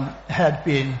had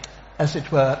been, as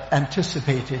it were,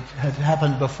 anticipated, had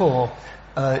happened before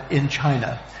in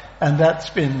China. And that's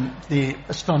been the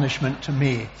astonishment to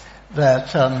me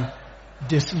that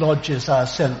dislodges our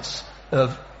sense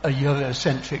of a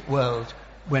Eurocentric world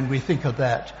when we think of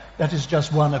that. That is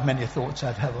just one of many thoughts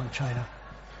I'd have on China.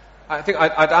 I think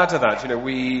I'd add to that.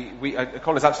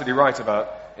 Colin is absolutely right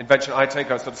about invention. I take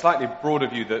a sort of slightly broader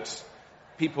view that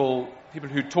people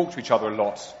who talk to each other a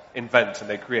lot invent and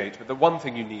they create. But the one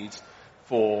thing you need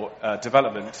for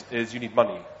development is you need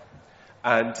money.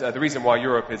 And the reason why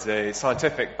Europe is a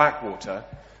scientific backwater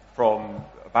from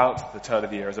about the turn of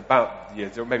the year is about the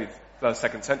years, or maybe the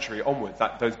second century onwards.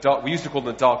 We used to call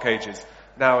them the Dark Ages.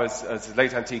 Now, as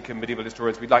late antique and medieval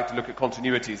historians, we'd like to look at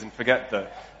continuities and forget the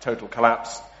total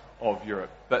collapse of Europe.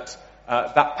 But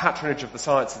that patronage of the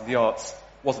sciences and the arts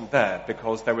wasn't there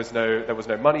because there was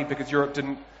no money, because Europe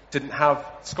didn't have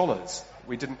scholars.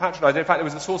 We didn't patronize. In fact, it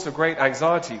was a source of great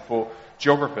anxiety for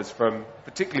geographers,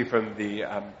 particularly from the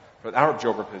Arab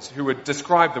geographers, who would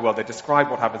describe the world. They describe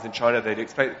what happens in China. They'd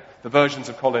explain the versions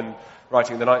of Colin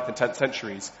writing in the 9th and 10th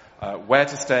centuries. Where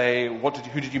to stay,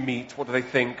 who did you meet, what do they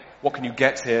think, what can you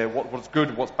get here, what's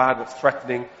good, what's bad, what's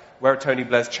threatening, where are Tony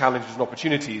Blair's challenges and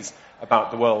opportunities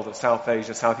about the world of South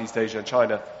Asia, Southeast Asia and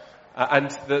China.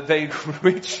 They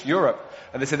reach Europe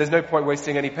and they say there's no point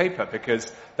wasting any paper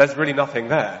because there's really nothing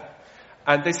there.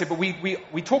 And they say, but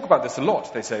we talk about this a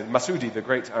lot, they say. Masudi, the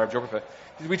great Arab geographer,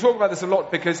 we talk about this a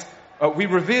lot because we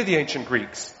revere the ancient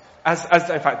Greeks. As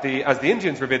the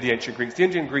Indians revered the ancient Greeks,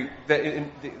 the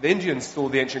Indians saw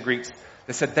the ancient Greeks,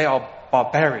 they said they are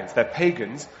barbarians, they're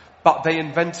pagans, but they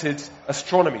invented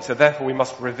astronomy, so therefore we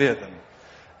must revere them.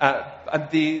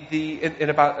 And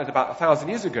about 1,000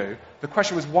 years ago, the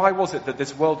question was, why was it that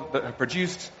this world that had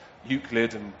produced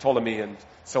Euclid and Ptolemy and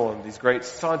so on, these great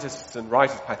scientists and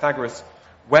writers, Pythagoras,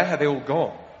 where had they all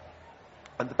gone?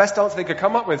 And the best answer they could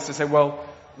come up with is to say, well,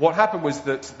 what happened was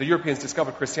that the Europeans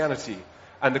discovered Christianity,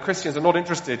 and the Christians are not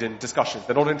interested in discussions,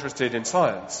 they're not interested in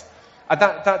science. And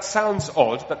that sounds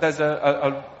odd, but there's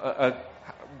a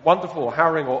wonderful,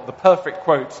 harrowing, or the perfect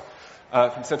quote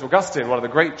from St. Augustine, one of the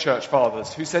great church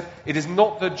fathers, who said, it is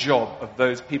not the job of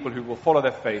those people who will follow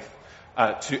their faith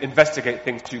to investigate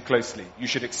things too closely. You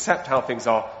should accept how things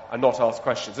are and not ask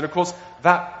questions. And of course,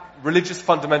 that religious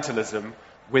fundamentalism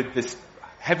with this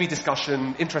heavy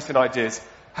discussion, interest in ideas,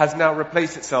 has now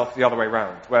replaced itself the other way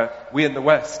around, where we in the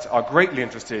West are greatly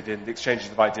interested in the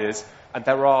exchanges of ideas, and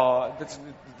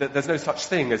there's no such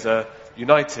thing as a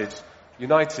united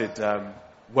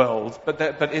world,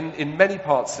 but in many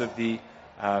parts of the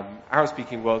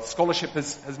Arab-speaking world, scholarship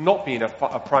has not been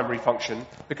a primary function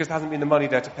because there hasn't been the money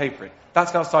there to pay for it.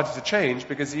 That's now started to change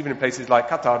because even in places like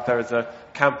Qatar, there is a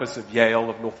campus of Yale,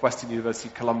 of Northwestern University,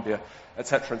 Columbia,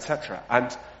 etc., etc.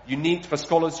 And for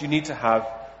scholars, you need to have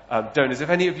donors. If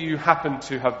any of you happen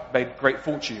to have made great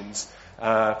fortunes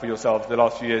for yourselves in the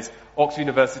last few years, Oxford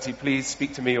University, please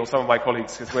speak to me or some of my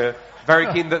colleagues, because we're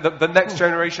very keen that the next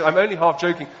generation, I'm only half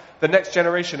joking, the next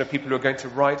generation of people who are going to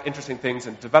write interesting things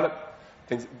and develop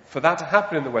things, for that to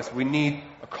happen in the West, we need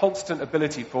a constant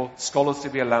ability for scholars to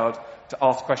be allowed to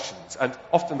ask questions. And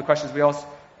often the questions we ask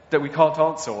that we can't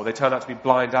answer, or they turn out to be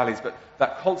blind alleys, but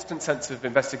that constant sense of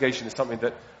investigation is something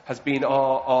that has been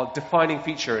our defining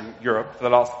feature in Europe for the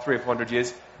last 300 or 400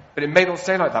 years, but it may not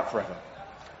stay like that forever.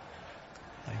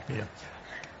 Thank you.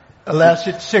 Alas,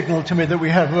 it signaled to me that we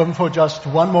have room for just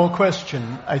one more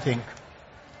question, I think.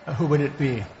 Who would it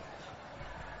be?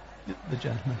 The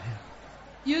gentleman here.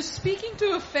 You're speaking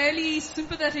to a fairly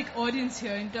sympathetic audience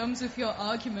here in terms of your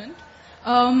argument.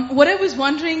 What I was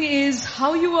wondering is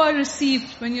how you are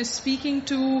received when you're speaking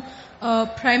to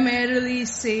primarily,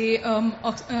 say,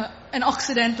 an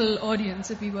Occidental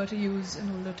audience, if we were to use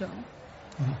an older term.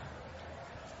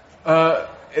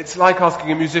 Mm-hmm. It's like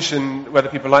asking a musician whether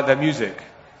people like their music.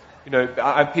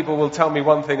 People will tell me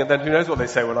one thing and then who knows what they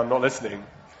say when I'm not listening.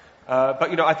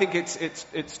 But I think it's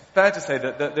fair to say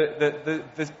that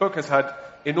this book has had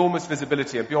enormous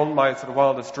visibility and beyond my sort of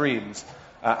wildest dreams,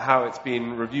 how it's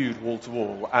been reviewed wall to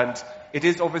wall. And it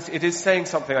is saying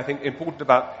something, I think, important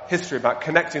about history, about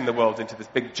connecting the world into this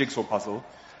big jigsaw puzzle,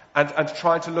 and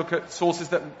trying to look at sources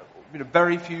that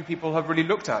very few people have really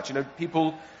looked at.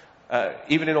 People,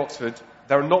 even in Oxford,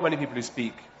 there are not many people who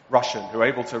speak Russian who are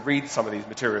able to read some of these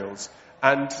materials.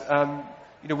 And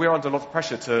we're under a lot of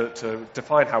pressure to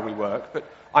define how we work. But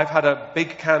I've had a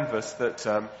big canvas that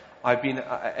I've been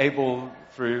able,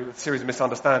 through a series of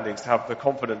misunderstandings, to have the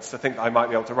confidence to think that I might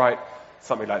be able to write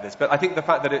something like this. But I think the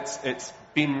fact that it's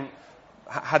been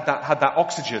had that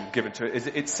oxygen given to it,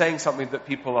 it's saying something that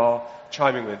people are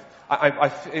chiming with.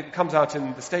 It comes out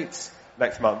in the States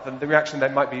next month, and the reaction there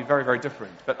might be very, very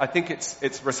different. But I think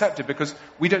it's receptive because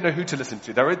we don't know who to listen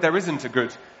to. There isn't a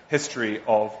good history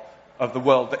of the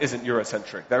world that isn't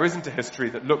Eurocentric. There isn't a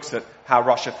history that looks at how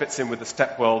Russia fits in with the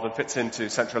steppe world and fits into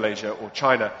Central Asia, or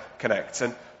China connects.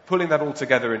 And pulling that all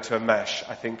together into a mesh,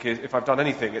 I think, if I've done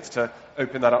anything, it's to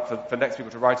open that up for next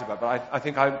people to write about. But I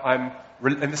think I'm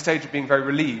in the stage of being very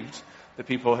relieved that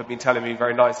people have been telling me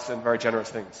very nice and very generous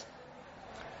things.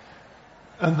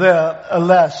 And there,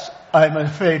 alas, I'm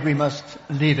afraid we must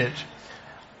leave it.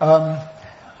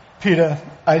 Peter,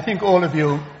 I think all of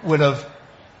you would have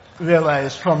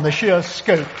realized from the sheer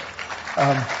scope.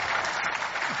 I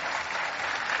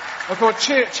thought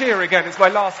cheer again. It's my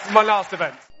last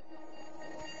event.